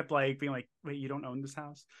 Because she kept like being like, wait, you don't own this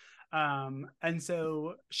house. And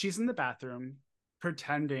so she's in the bathroom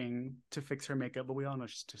pretending to fix her makeup, but we all know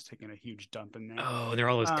she's just taking a huge dump in there. Oh, there are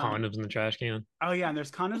all those Um, condoms in the trash can. Oh yeah, and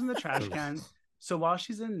there's condoms in the trash Oof. can. So while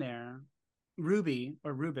she's in there, Ruby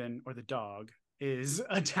or Ruben or the dog is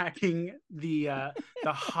attacking the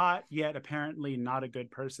hot yet apparently not a good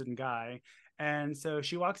person guy. And so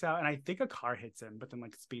she walks out, and I think a car hits him, but then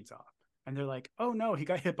like speeds off. And they're like, "Oh no, he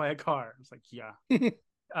got hit by a car." I was like, "Yeah."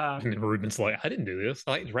 And then Ruben's like, I didn't do this.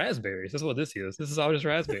 I like raspberries. That's what this is. This is all just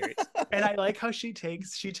raspberries. And I like how she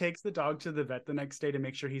takes the dog to the vet the next day to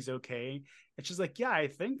make sure he's okay. And she's like, yeah, I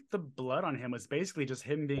think the blood on him was basically just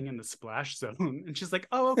him being in the splash zone. And she's like,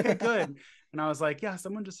 oh, okay, good. And I was like, yeah,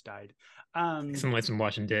 someone just died. Someone's been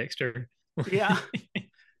watching Dexter. Yeah.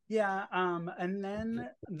 Yeah. And then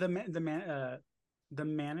the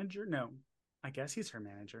manager, no, I guess he's her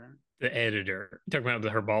manager. The editor. Talking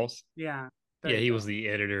about her boss? Yeah. Yeah, he was the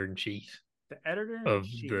editor in chief. The editor of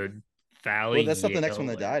the Valley. Well, that's not the next one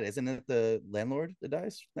that died, isn't it? The landlord that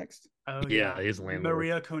dies next. Oh yeah, it is landlord.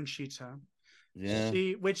 Maria Conchita. Yeah.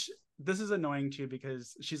 Which this is annoying too,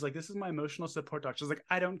 because she's like, this is my emotional support dog. She's like,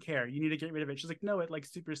 I don't care. You need to get rid of it. She's like, no, it like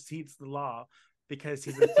supersedes the law because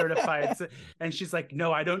he's a certified. And she's like,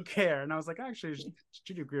 no, I don't care. And I was like, actually,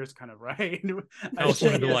 Judy Greer's kind of right. I was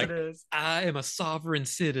trying to be like, I am a sovereign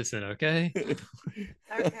citizen. Okay.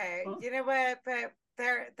 Okay. You know what? But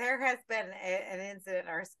there has been an incident in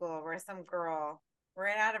our school where some girl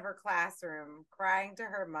ran out of her classroom crying to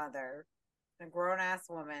her mother, a grown-ass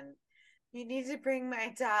woman. You need to bring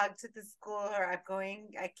my dog to the school or I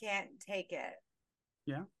can't take it.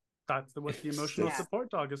 Yeah. That's what the emotional support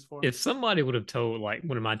dog is for. If somebody would have told like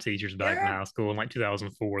one of my teachers back in high school in like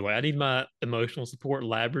 2004, like I need my emotional support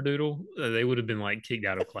labradoodle, they would have been like kicked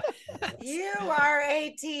out of class. You are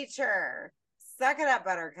a teacher. Suck it up,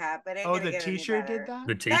 Buttercup. It ain't the teacher did that?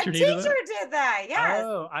 The teacher did that. Yes.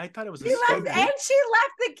 Oh, I thought it was she left, and she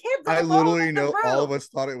left the kids alone. I literally know all of us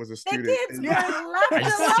thought it was a student. The kids were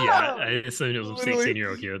left alone. I assumed it was a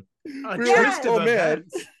 16-year-old kid. Oh man.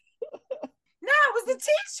 No, it was the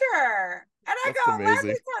teacher. And I That's go, amazing. let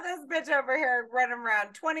me tell this bitch over here running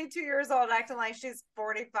around 22 years old acting like she's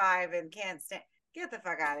 45 and can't stand. Get the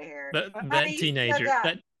fuck out of here. That teenager.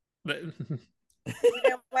 You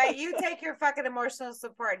know what? You take your fucking emotional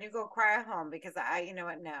support and you go cry at home because you know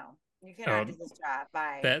what? No, you cannot do this job.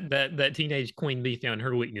 Bye. That teenage queen bee found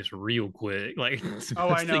her weakness real quick. Like,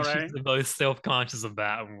 I know, right? She's the most self-conscious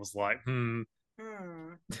about and was like,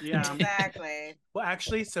 Yeah, exactly. Well,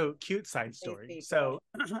 actually, so cute side story. So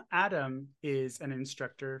Adam is an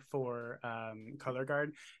instructor for Color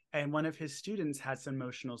Guard, and one of his students has an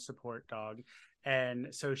emotional support dog, and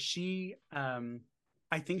so she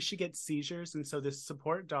I think she gets seizures, and so this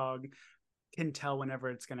support dog can tell whenever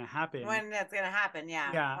it's going to happen. When that's going to happen,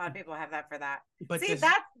 yeah. A lot of people have that for that. But see,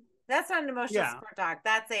 that's not an emotional support dog.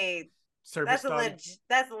 That's a service dog.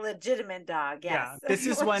 That's a legitimate dog. Yes. Yeah, this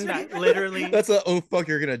is one that literally. That's a oh fuck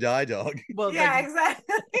you're gonna die dog. Well, yeah, like,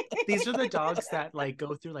 exactly. These are the dogs that like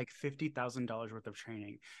go through like $50,000 worth of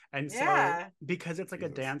training, and so because it's like a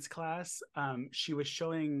dance class, she was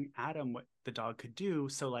showing Adam what the dog could do.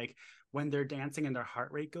 So like when they're dancing and their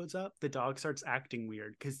heart rate goes up, the dog starts acting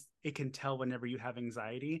weird because it can tell whenever you have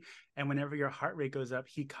anxiety, and whenever your heart rate goes up,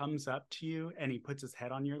 he comes up to you and he puts his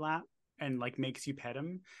head on your lap and like makes you pet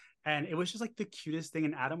him. And it was just like the cutest thing.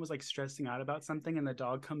 And Adam was like stressing out about something, and the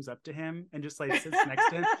dog comes up to him and just like sits next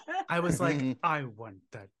to him. I was like, I want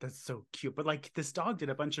that. That's so cute. But like this dog did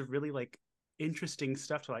a bunch of really like interesting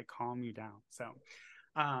stuff to like calm you down. So,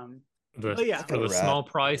 for the small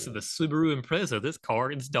price of a Subaru Impreza, this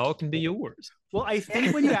dog can be yours. Well, I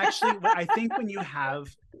think when you have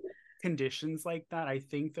conditions like that, I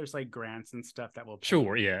think there's like grants and stuff that will pay.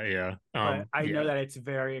 Sure, yeah. But I know that it's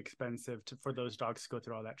very expensive for those dogs to go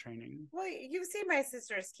through all that training. Well, you've seen My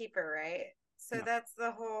Sister's Keeper, right? So that's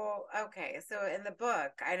the whole. Okay, so in the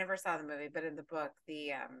book, I never saw the movie, but in the book,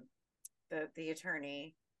 the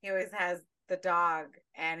attorney, he always has the dog,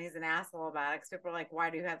 and he's an asshole about it because people are like, "Why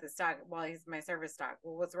do you have this dog?" Well, he's my service dog.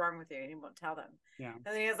 Well, what's wrong with you? And he won't tell them. Yeah. And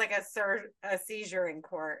then he has like a seizure in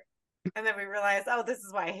court. And then we realized, oh, this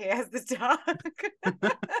is why he has this dog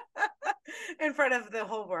in front of the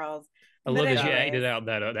whole world. I love that you acted out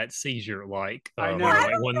that seizure like I know.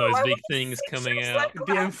 like one of those big things coming out. Like,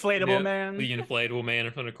 the inflatable man. The inflatable man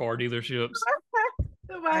in front of car dealerships.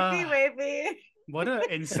 The wacky wavy. What an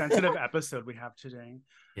insensitive episode we have today.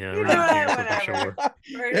 Yeah, we're canceled for sure.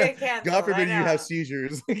 We're canceled. God forbid you have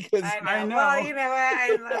seizures. I know. Well, you know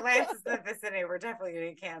what? Lance is in the vicinity. We're definitely going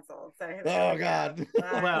to get canceled. So oh God.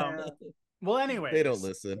 Well, anyway. They don't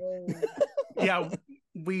listen. Yeah,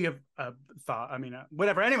 we have thought. I mean,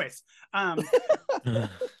 whatever. Anyways,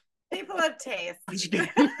 people have taste.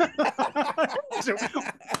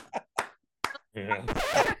 Yeah.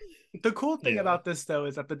 The cool thing about this, though,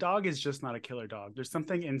 is that the dog is just not a killer dog. There's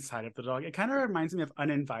something inside of the dog. It kind of reminds me of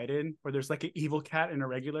Uninvited, where there's like an evil cat and a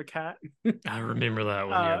regular cat. I remember that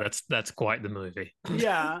one. Yeah, that's quite the movie.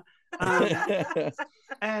 Yeah, and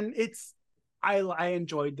I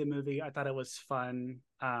enjoyed the movie. I thought it was fun.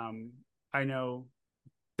 I know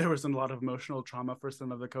there was a lot of emotional trauma for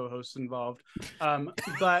some of the co-hosts involved,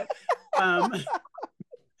 but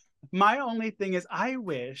My only thing is, I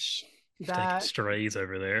wish Taking that strays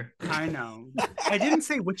over there. I know. I didn't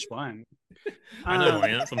say which one. I know,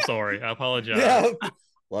 Lance. I'm sorry. I apologize. Yeah.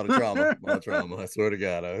 A lot of trauma. A lot of trauma. I swear to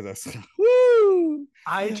God. Woo!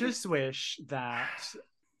 I just wish that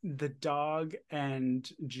the dog and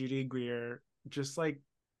Judy Greer just like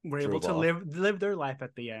were able Drove to off. live their life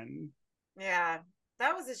at the end. Yeah,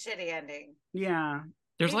 that was a shitty ending. Yeah.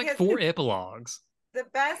 There's like Because 4 epilogues. The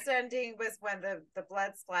best ending was when the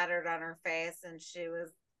blood splattered on her face and she was,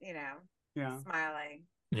 Yeah. smiling.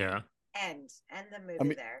 Yeah. End the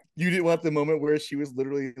movie there. You didn't want the moment where she was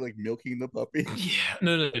literally like milking the puppy. Yeah.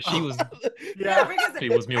 No. She was. Yeah. Because She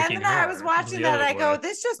was milking and then I was her. watching The that and other I go, way.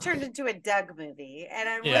 this just turned into a Doug movie. And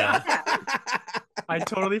I'm Yeah. like, no. I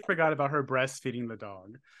totally forgot about her breastfeeding the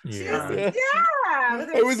dog. She Yeah. was, with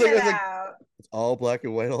her It was like- tit it was like- out. It's all black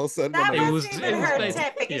and white all of a sudden. That I'm like, wasn't even it was her basic-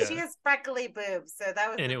 tit because she yeah. has freckly boobs. So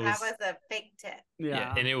that And it was was- a fake tit.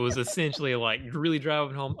 Yeah, and it was essentially like really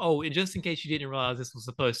driving home. Oh, and just in case you didn't realize this was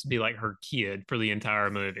supposed to be like her kid for the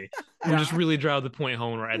entire movie, we're just really drive the point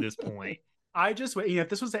home right at this point. I just, if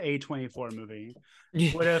this was an A24 movie,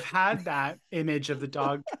 Yeah. would have had that image of the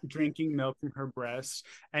dog drinking milk from her breast,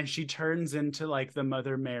 and she turns into like the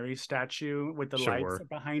Mother Mary statue with the Sure. lights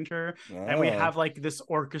behind her, and we oh. have like this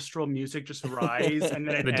orchestral music just rise, and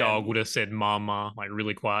then it The dog ends. would have said "mama" like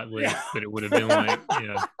really quietly, Yeah. but it would have been like,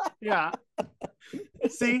 Yeah.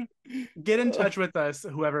 See, get in touch with us.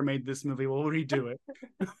 Whoever made this movie, we'll redo it.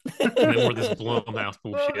 and then more this Blumhouse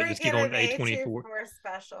bullshit. We'll Just keep get on an A24. A24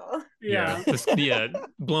 special. Yeah.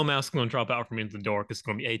 Blumhouse is going to drop out from Into the Dark. It's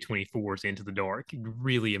going to be A24's Into the Dark.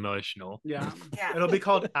 Really emotional. Yeah. Yeah. It'll be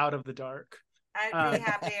called Out of the Dark. I'd be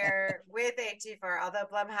happier with A24, although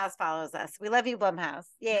Blumhouse follows us. We love you, Blumhouse.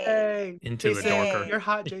 Yay. Yay. Into the Jason, darker. You're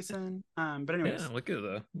hot, Jason. But anyways, Yeah, look at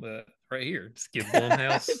the right here. Just give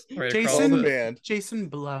Blumhouse right across Jason- all the the- band. Jason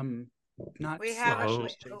Blum, not We have Oh.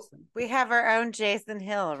 Slash's Jason. We have our own Jason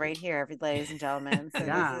Hill right here, ladies and gentlemen. So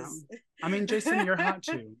Yeah. this is I mean, Jason, you're hot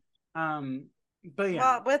too. But yeah,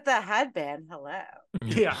 well with the headband. Hello.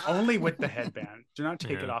 yeah, only with the headband. Do not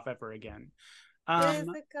take it Yeah. off ever again.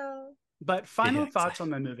 Physical. But final Yeah, thoughts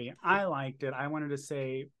on the movie. I liked it. I wanted to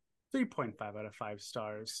say 3.5 out of 5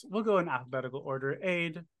 stars. We'll go in alphabetical order.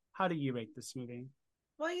 Aid, how do you rate this movie?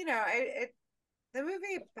 Well, the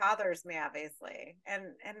movie bothers me obviously,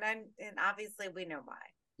 and obviously we know why.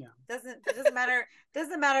 Yeah. It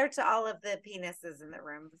doesn't matter to all of the penises in the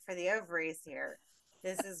room, but for the ovaries here.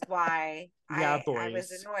 This is why Yeah, I was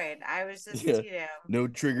boys. annoyed. I was just, Yeah. No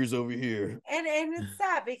triggers over here. and it's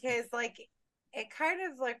sad because like it kind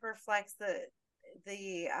of like reflects the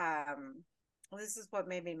this is what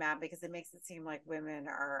made me mad because it makes it seem like women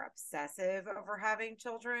are obsessive over having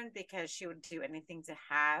children because she would do anything to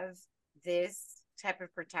have this type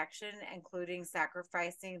of protection, including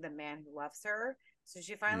sacrificing the man who loves her. So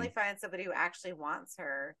she finally finds somebody who actually wants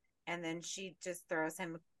her, and then she just throws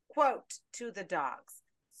him, quote, to the dogs.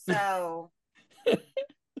 So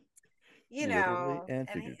Literally and and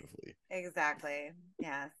figuratively. exactly.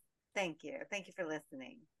 Yes. Thank you for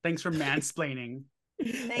listening. Thanks for mansplaining.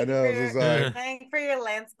 Thank I know, you I'm for so sorry. thank for your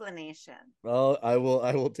explanation. Well, I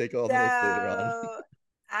will take all the notes later on.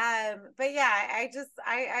 So, but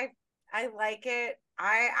yeah, I like it.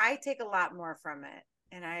 I take a lot more from it,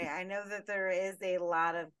 and I know that there is a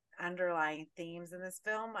lot of underlying themes in this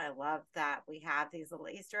film. I love that we have these little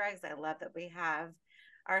Easter eggs. I love that we have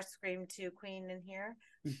our Scream 2 queen in here,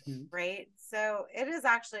 Mhm. right? So it is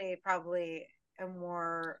actually probably a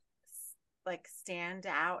more like stand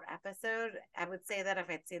out episode. I would say that if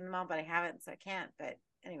I'd seen them all, but I haven't, so I can't. But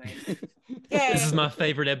anyway, yay. This is my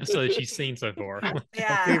favorite episode she's seen so far.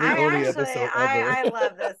 Yeah, favorite only episode I ever.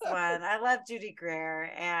 love this one. I love Judy Greer,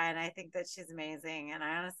 and I think that she's amazing. And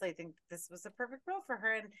I honestly think this was a perfect role for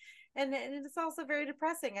her. And it's also very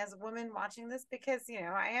depressing as a woman watching this because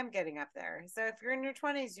I am getting up there. So if you're in your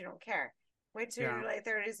 20s, you don't care. Wait till your late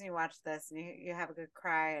 30s and you watch this and you have a good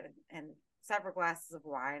cry and several glasses of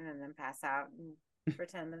wine and then pass out and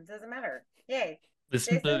pretend that it doesn't matter. Yay! This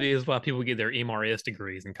Jason? movie is why people get their MRS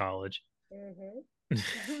degrees in college.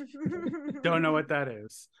 Don't know what that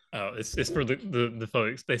is. Oh, it's for the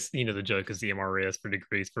folks. They the joke is the MRS for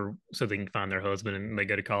degrees so they can find their husband, and they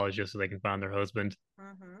go to college just so they can find their husband.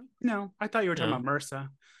 No, I thought you were talking No. about MRSA.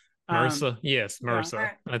 MRSA, yes, yeah.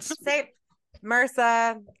 MRSA. That's Say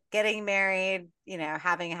MRSA, getting married,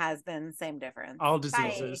 having a husband, same difference. All Bye.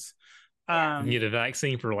 diseases. Yeah. you get a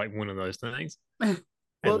vaccine for like one of those things. Well,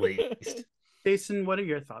 At least. Jason, what are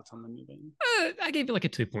your thoughts on the movie? I gave it like a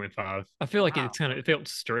 2.5. I feel like Wow. it felt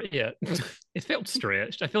stretched. Yeah, it felt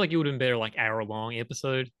stretched. I feel like it would have been better like hour-long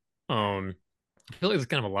episode. I feel like there's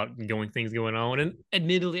kind of a lot of things going on. And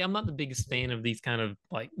admittedly, I'm not the biggest fan of these kind of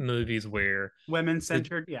like movies where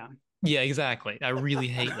women-centered. Yeah, exactly. I really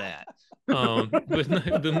hate that. But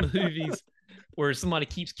the movies where somebody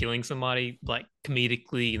keeps killing somebody like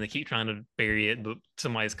comedically and they keep trying to bury it, but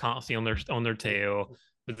somebody's constantly on their tail,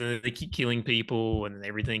 but then they keep killing people and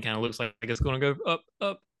everything kind of looks like it's going to go up,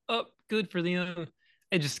 up, up. Good for them.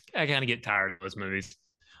 I kind of get tired of those movies.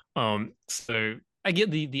 So I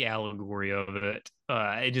get the allegory of it.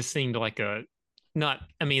 It just seemed like a not.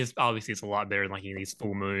 I mean, it's a lot better than like these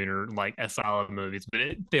Full Moon or like Asylum movies, but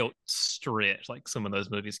it felt stretched like some of those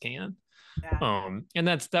movies can. Yeah. And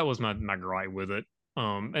that was my gripe with it.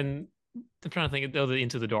 And I'm trying to think of the other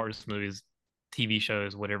Into the Darkness movies, TV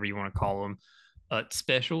shows, whatever you want to call them,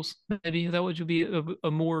 specials. Maybe that would be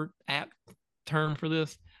a more apt term for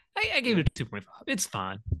this. I gave it a 2.5. It's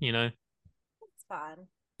fine, you know. It's fun.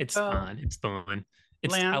 It's fine. It's fun.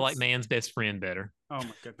 I like Man's Best Friend better. Oh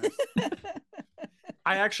my goodness.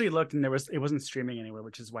 I actually looked and it wasn't streaming anywhere,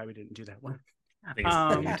 which is why we didn't do that one. I think it's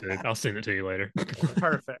on YouTube. I'll send it to you later.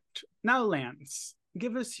 Perfect. Now, Lance,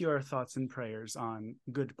 give us your thoughts and prayers on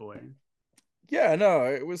Good Boy. Yeah, no,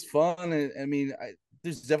 it was fun. I mean,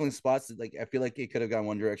 there's definitely spots that like I feel like it could have gone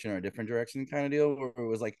one direction or a different direction kind of deal, where it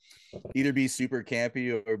was like either be super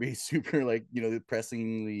campy or be super like, you know,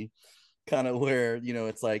 depressingly kind of where, you know,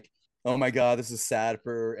 it's like, oh my God, this is sad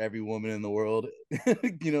for every woman in the world.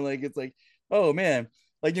 You know, like it's like, oh man,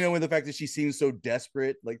 like, you know, when the fact that she seems so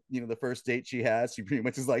desperate, like, you know, the first date she has, she pretty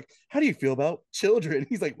much is like, how do you feel about children?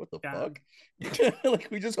 He's like, what the fuck? Like,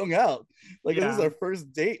 we just hung out. Like, this is our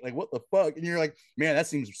first date. Like, what the fuck? And you're like, man, that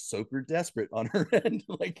seems super desperate on her end.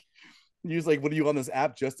 Like, you're like, what are you on this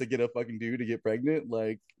app just to get a fucking dude to get pregnant?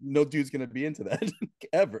 Like, no dude's gonna be into that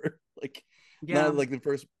ever. Like, not like the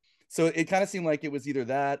first. So it kind of seemed like it was either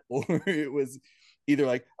that or it was either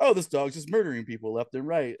like, oh, this dog's just murdering people left and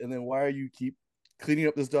right. And then why are you keep cleaning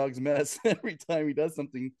up this dog's mess every time he does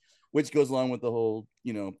something, which goes along with the whole,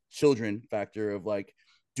 you know, children factor of like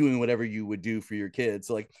doing whatever you would do for your kids.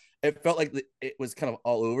 So like, it felt like it was kind of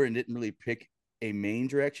all over and didn't really pick a main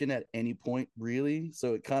direction at any point really.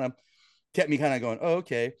 So it kind of kept me kind of going, oh,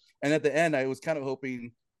 okay. And at the end, I was kind of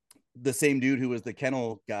hoping the same dude who was the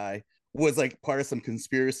kennel guy was like part of some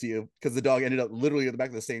conspiracy of because the dog ended up literally at the back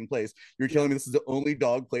of the same place. You're telling me this is the only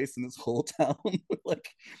dog place in this whole town? Like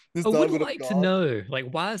this dog would like to know,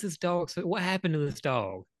 like, why is this dog what happened to this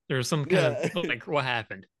dog? There's some kind of like what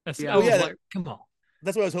happened. That's I was like, come on.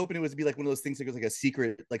 That's what I was hoping it was to be like one of those things that goes like a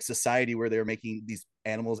secret like society where they're making these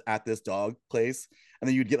animals at this dog place. And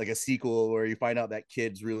then you'd get like a sequel where you find out that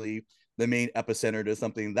kid's really the main epicenter to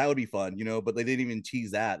something. That would be fun, you know, but they didn't even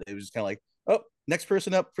tease that. It was just kind of like, oh, next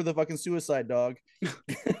person up for the fucking suicide dog.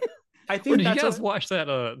 I think did you guys watch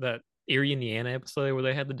that Erie, Indiana episode where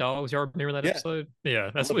they had the dogs? Y'all remember that episode? Yeah,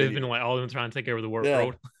 that's what they've been like all of them trying to take over the world.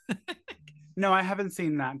 Yeah. No, I haven't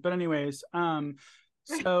seen that. But anyways,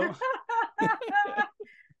 so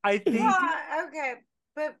I think okay,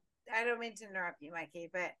 but I don't mean to interrupt you, Mikey,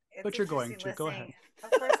 but you're going to go ahead. Of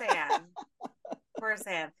course I am. Of course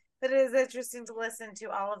I am. But it is interesting to listen to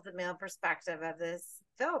all of the male perspective of this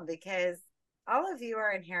film because all of you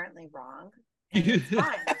are inherently wrong. And it's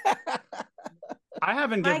fine. I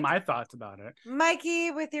haven't given my thoughts about it.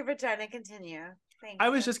 Mikey, with your vagina, continue. Thank you. I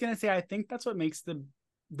was just gonna say, I think that's what makes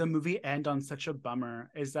the movie end on such a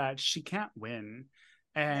bummer is that she can't win.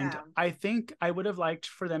 And I think I would have liked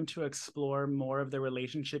for them to explore more of the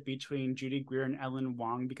relationship between Judy Greer and Ellen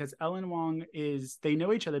Wong, because Ellen Wong they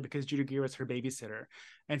know each other because Judy Greer was her babysitter.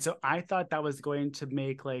 And so I thought that was going to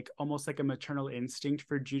make like almost like a maternal instinct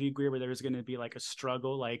for Judy Greer, where there was going to be like a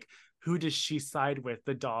struggle, like who does she side with,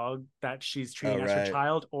 the dog that she's treating as her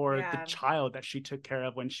child or the child that she took care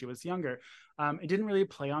of when she was younger. It didn't really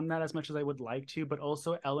play on that as much as I would like to, but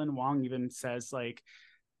also Ellen Wong even says like,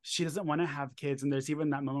 she doesn't want to have kids. And there's even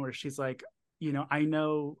that moment where she's like, you know, I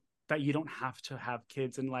know that you don't have to have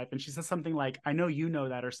kids in life. And she says something like, I know you know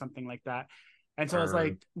that, or something like that. And so I was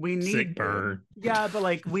like, we need, but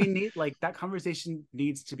like, we need, like, that conversation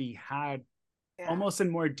needs to be had almost in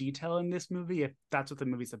more detail in this movie, if that's what the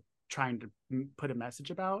movie's trying to put a message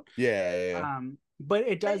about. But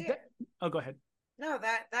it does. Go ahead. No,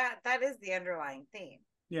 that is the underlying theme.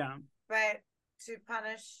 Yeah. But to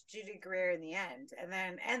punish Judy Greer in the end,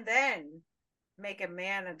 and then make a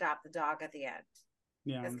man adopt the dog at the end.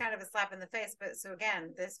 Yeah, it's kind of a slap in the face. But so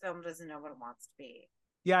again, this film doesn't know what it wants to be.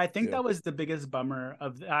 Yeah, I think that was the biggest bummer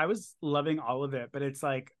I was loving all of it, but it's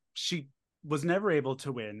like she was never able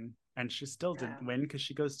to win, and she still didn't win because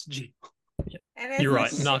she goes to jail. You're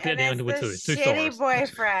right. Knock it down to a 2 shitty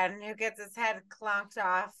boyfriend who gets his head clonked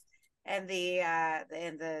off and the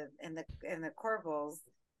Corporals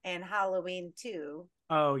in Halloween 2.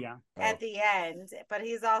 Oh yeah. At the end, but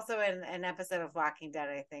he's also in an episode of Walking Dead,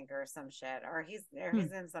 I think, or some shit, or he's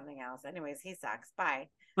in something else. Anyways, he sucks. Bye.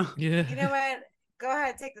 Yeah. You know what? Go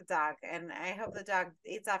ahead, take the dog, and I hope the dog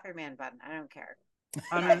eats off your man bun. I don't care.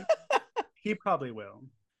 I mean, he probably will.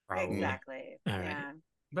 Probably. Exactly. All right. Yeah.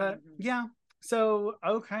 But yeah. So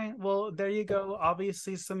okay, well there you go.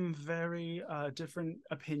 Obviously, some very different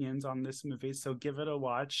opinions on this movie. So give it a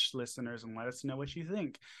watch, listeners, and let us know what you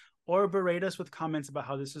think. Or berate us with comments about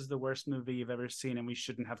how this is the worst movie you've ever seen and we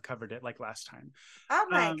shouldn't have covered it like last time. Oh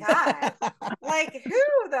my God. Like,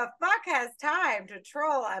 who the fuck has time to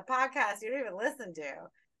troll a podcast you don't even listen to?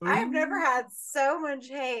 I've never had so much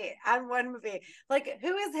hate on one movie. Like,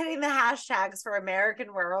 who is hitting the hashtags for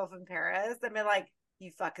American Werewolf in Paris? I mean, like,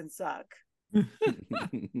 you fucking suck.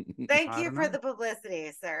 Thank you for the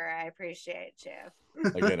publicity, sir. I appreciate you.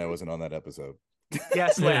 Again, I wasn't on that episode.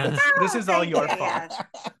 Yes, Lance. This is all your fault. Yeah.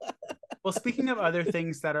 Well, speaking of other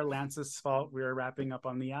things that are Lance's fault, we're wrapping up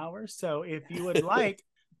on the hour. So if you would like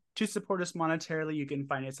to support us monetarily, you can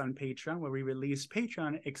find us on Patreon, where we release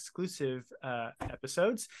Patreon exclusive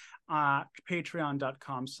episodes.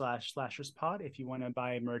 Patreon.com/slasherspod. If you want to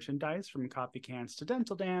buy merchandise from coffee cans to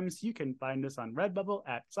dental dams, you can find us on Redbubble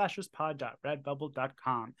at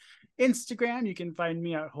slasherspod.redbubble.com. Instagram, you can find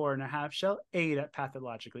me at Horror and a Half Shell, Aid at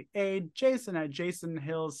Pathologically Aid, Jason at Jason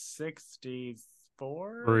Hills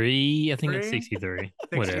 64. 3, I think it's 63.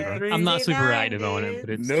 Whatever. I'm not super active on it,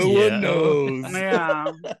 but it's no one knows.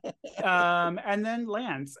 Yeah. And then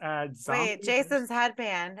Lance at Wait, Jason's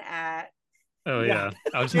headband at Oh yeah.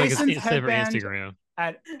 I was Jason's making a separate headband Instagram.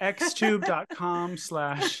 at xtube.com/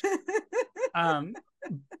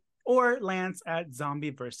 or Lance at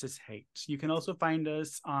Zombie versus Hate. You can also find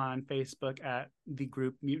us on Facebook at the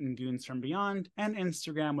group Mutant Goons from Beyond and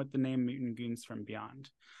Instagram with the name Mutant Goons from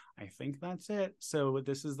Beyond. I think that's it. So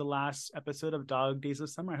this is the last episode of Dog Days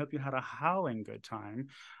of Summer. I hope you had a howling good time.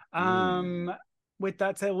 With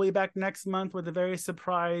that said, we'll be back next month with a very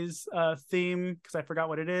surprise theme, because I forgot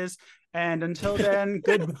what it is. And until then,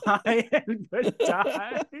 goodbye and good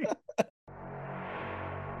time.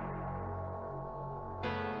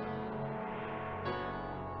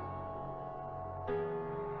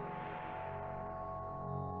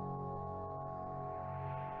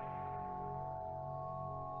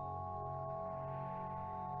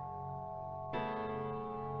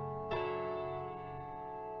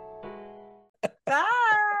 Bye.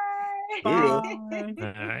 Bye. All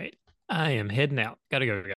right. I am heading out. Gotta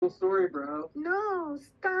go, guys. Cool story, bro. No.